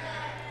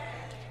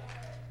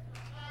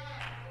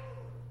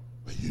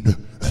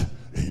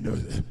 You know,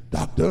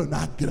 doctor, and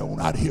I get on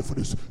out of here for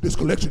this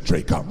collection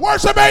tray come.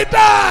 Worship ain't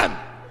done.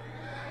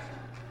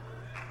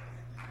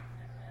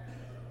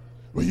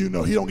 Well, you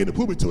know, he don't get the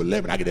pulpit till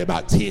 11. I get there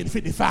about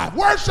 10:55.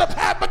 Worship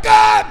had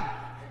begun.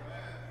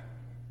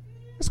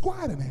 It's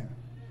quiet in here.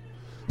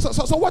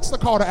 So what's the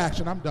call to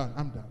action? I'm done.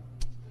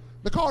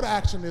 The call to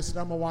action is,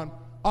 number one,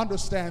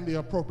 understand the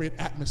appropriate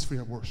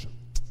atmosphere of worship.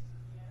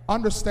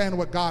 Understand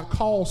what God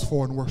calls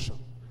for in worship.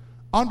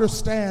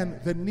 Understand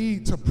the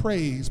need to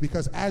praise,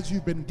 because as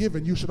you've been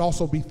given, you should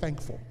also be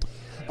thankful.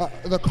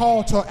 The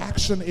call to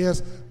action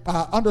is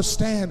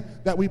understand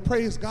that we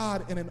praise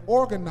God in an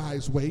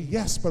organized way,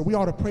 yes, but we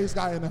ought to praise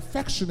God in an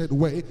affectionate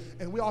way,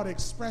 and we ought to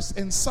express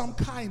in some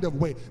kind of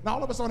way. Now,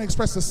 all of us don't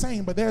express the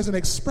same, but there's an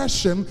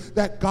expression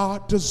that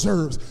God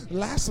deserves.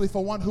 Lastly,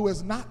 for one who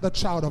is not the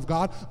child of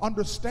God,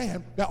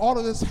 understand that all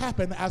of this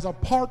happened as a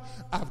part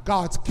of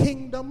God's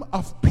kingdom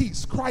of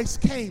peace.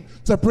 Christ came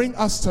to bring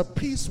us to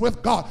peace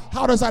with God.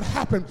 How does that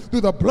happen?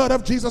 Through the blood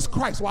of Jesus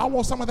Christ. Well, I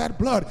want some of that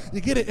blood.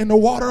 You get it in the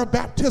water of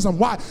baptism.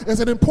 Why is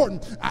it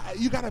important?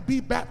 You got to be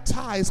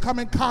baptized, come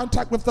in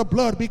contact with the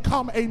blood,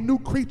 become a new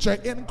creature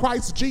in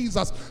Christ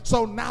Jesus.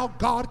 So now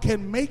God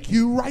can make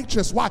you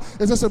righteous. Why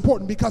is this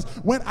important? Because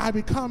when I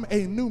become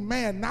a new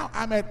man, now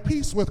I'm at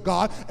peace with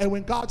God. And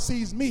when God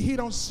sees me, he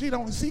don't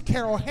see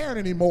Carol Heron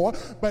anymore,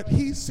 but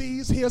he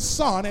sees his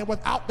son. And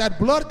without that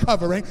blood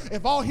covering,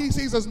 if all he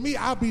sees is me,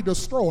 I'll be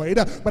destroyed.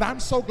 But I'm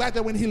so glad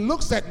that when he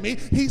looks at me,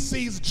 he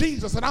sees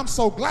Jesus. And I'm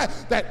so glad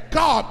that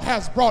God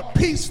has brought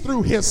peace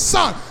through his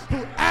son,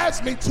 who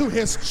adds me to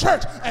his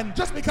church. And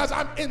just because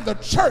I'm in the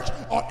church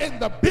or in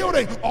the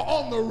building or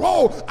on the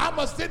road, I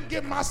must then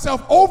give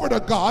myself over to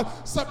God,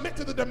 submit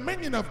to the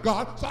dominion of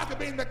God, so I can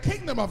be in the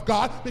kingdom of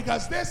God,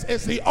 because this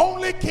is the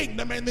only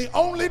kingdom and the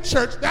only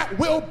church that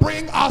will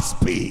bring us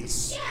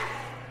peace.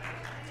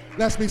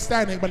 Let's be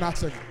standing but not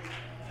singing.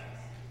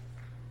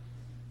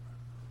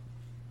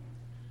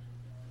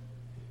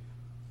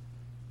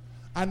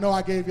 I know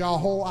I gave y'all a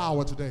whole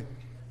hour today.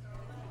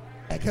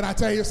 And can I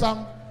tell you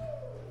something?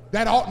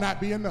 That ought not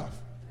be enough.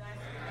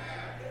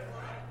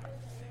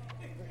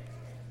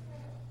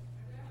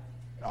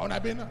 That ought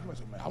not be enough.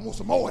 I want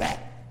some more of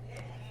that.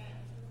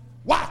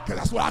 Why? Because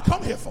that's what I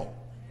come here for.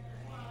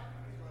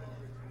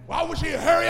 Well, I wish he'd hurry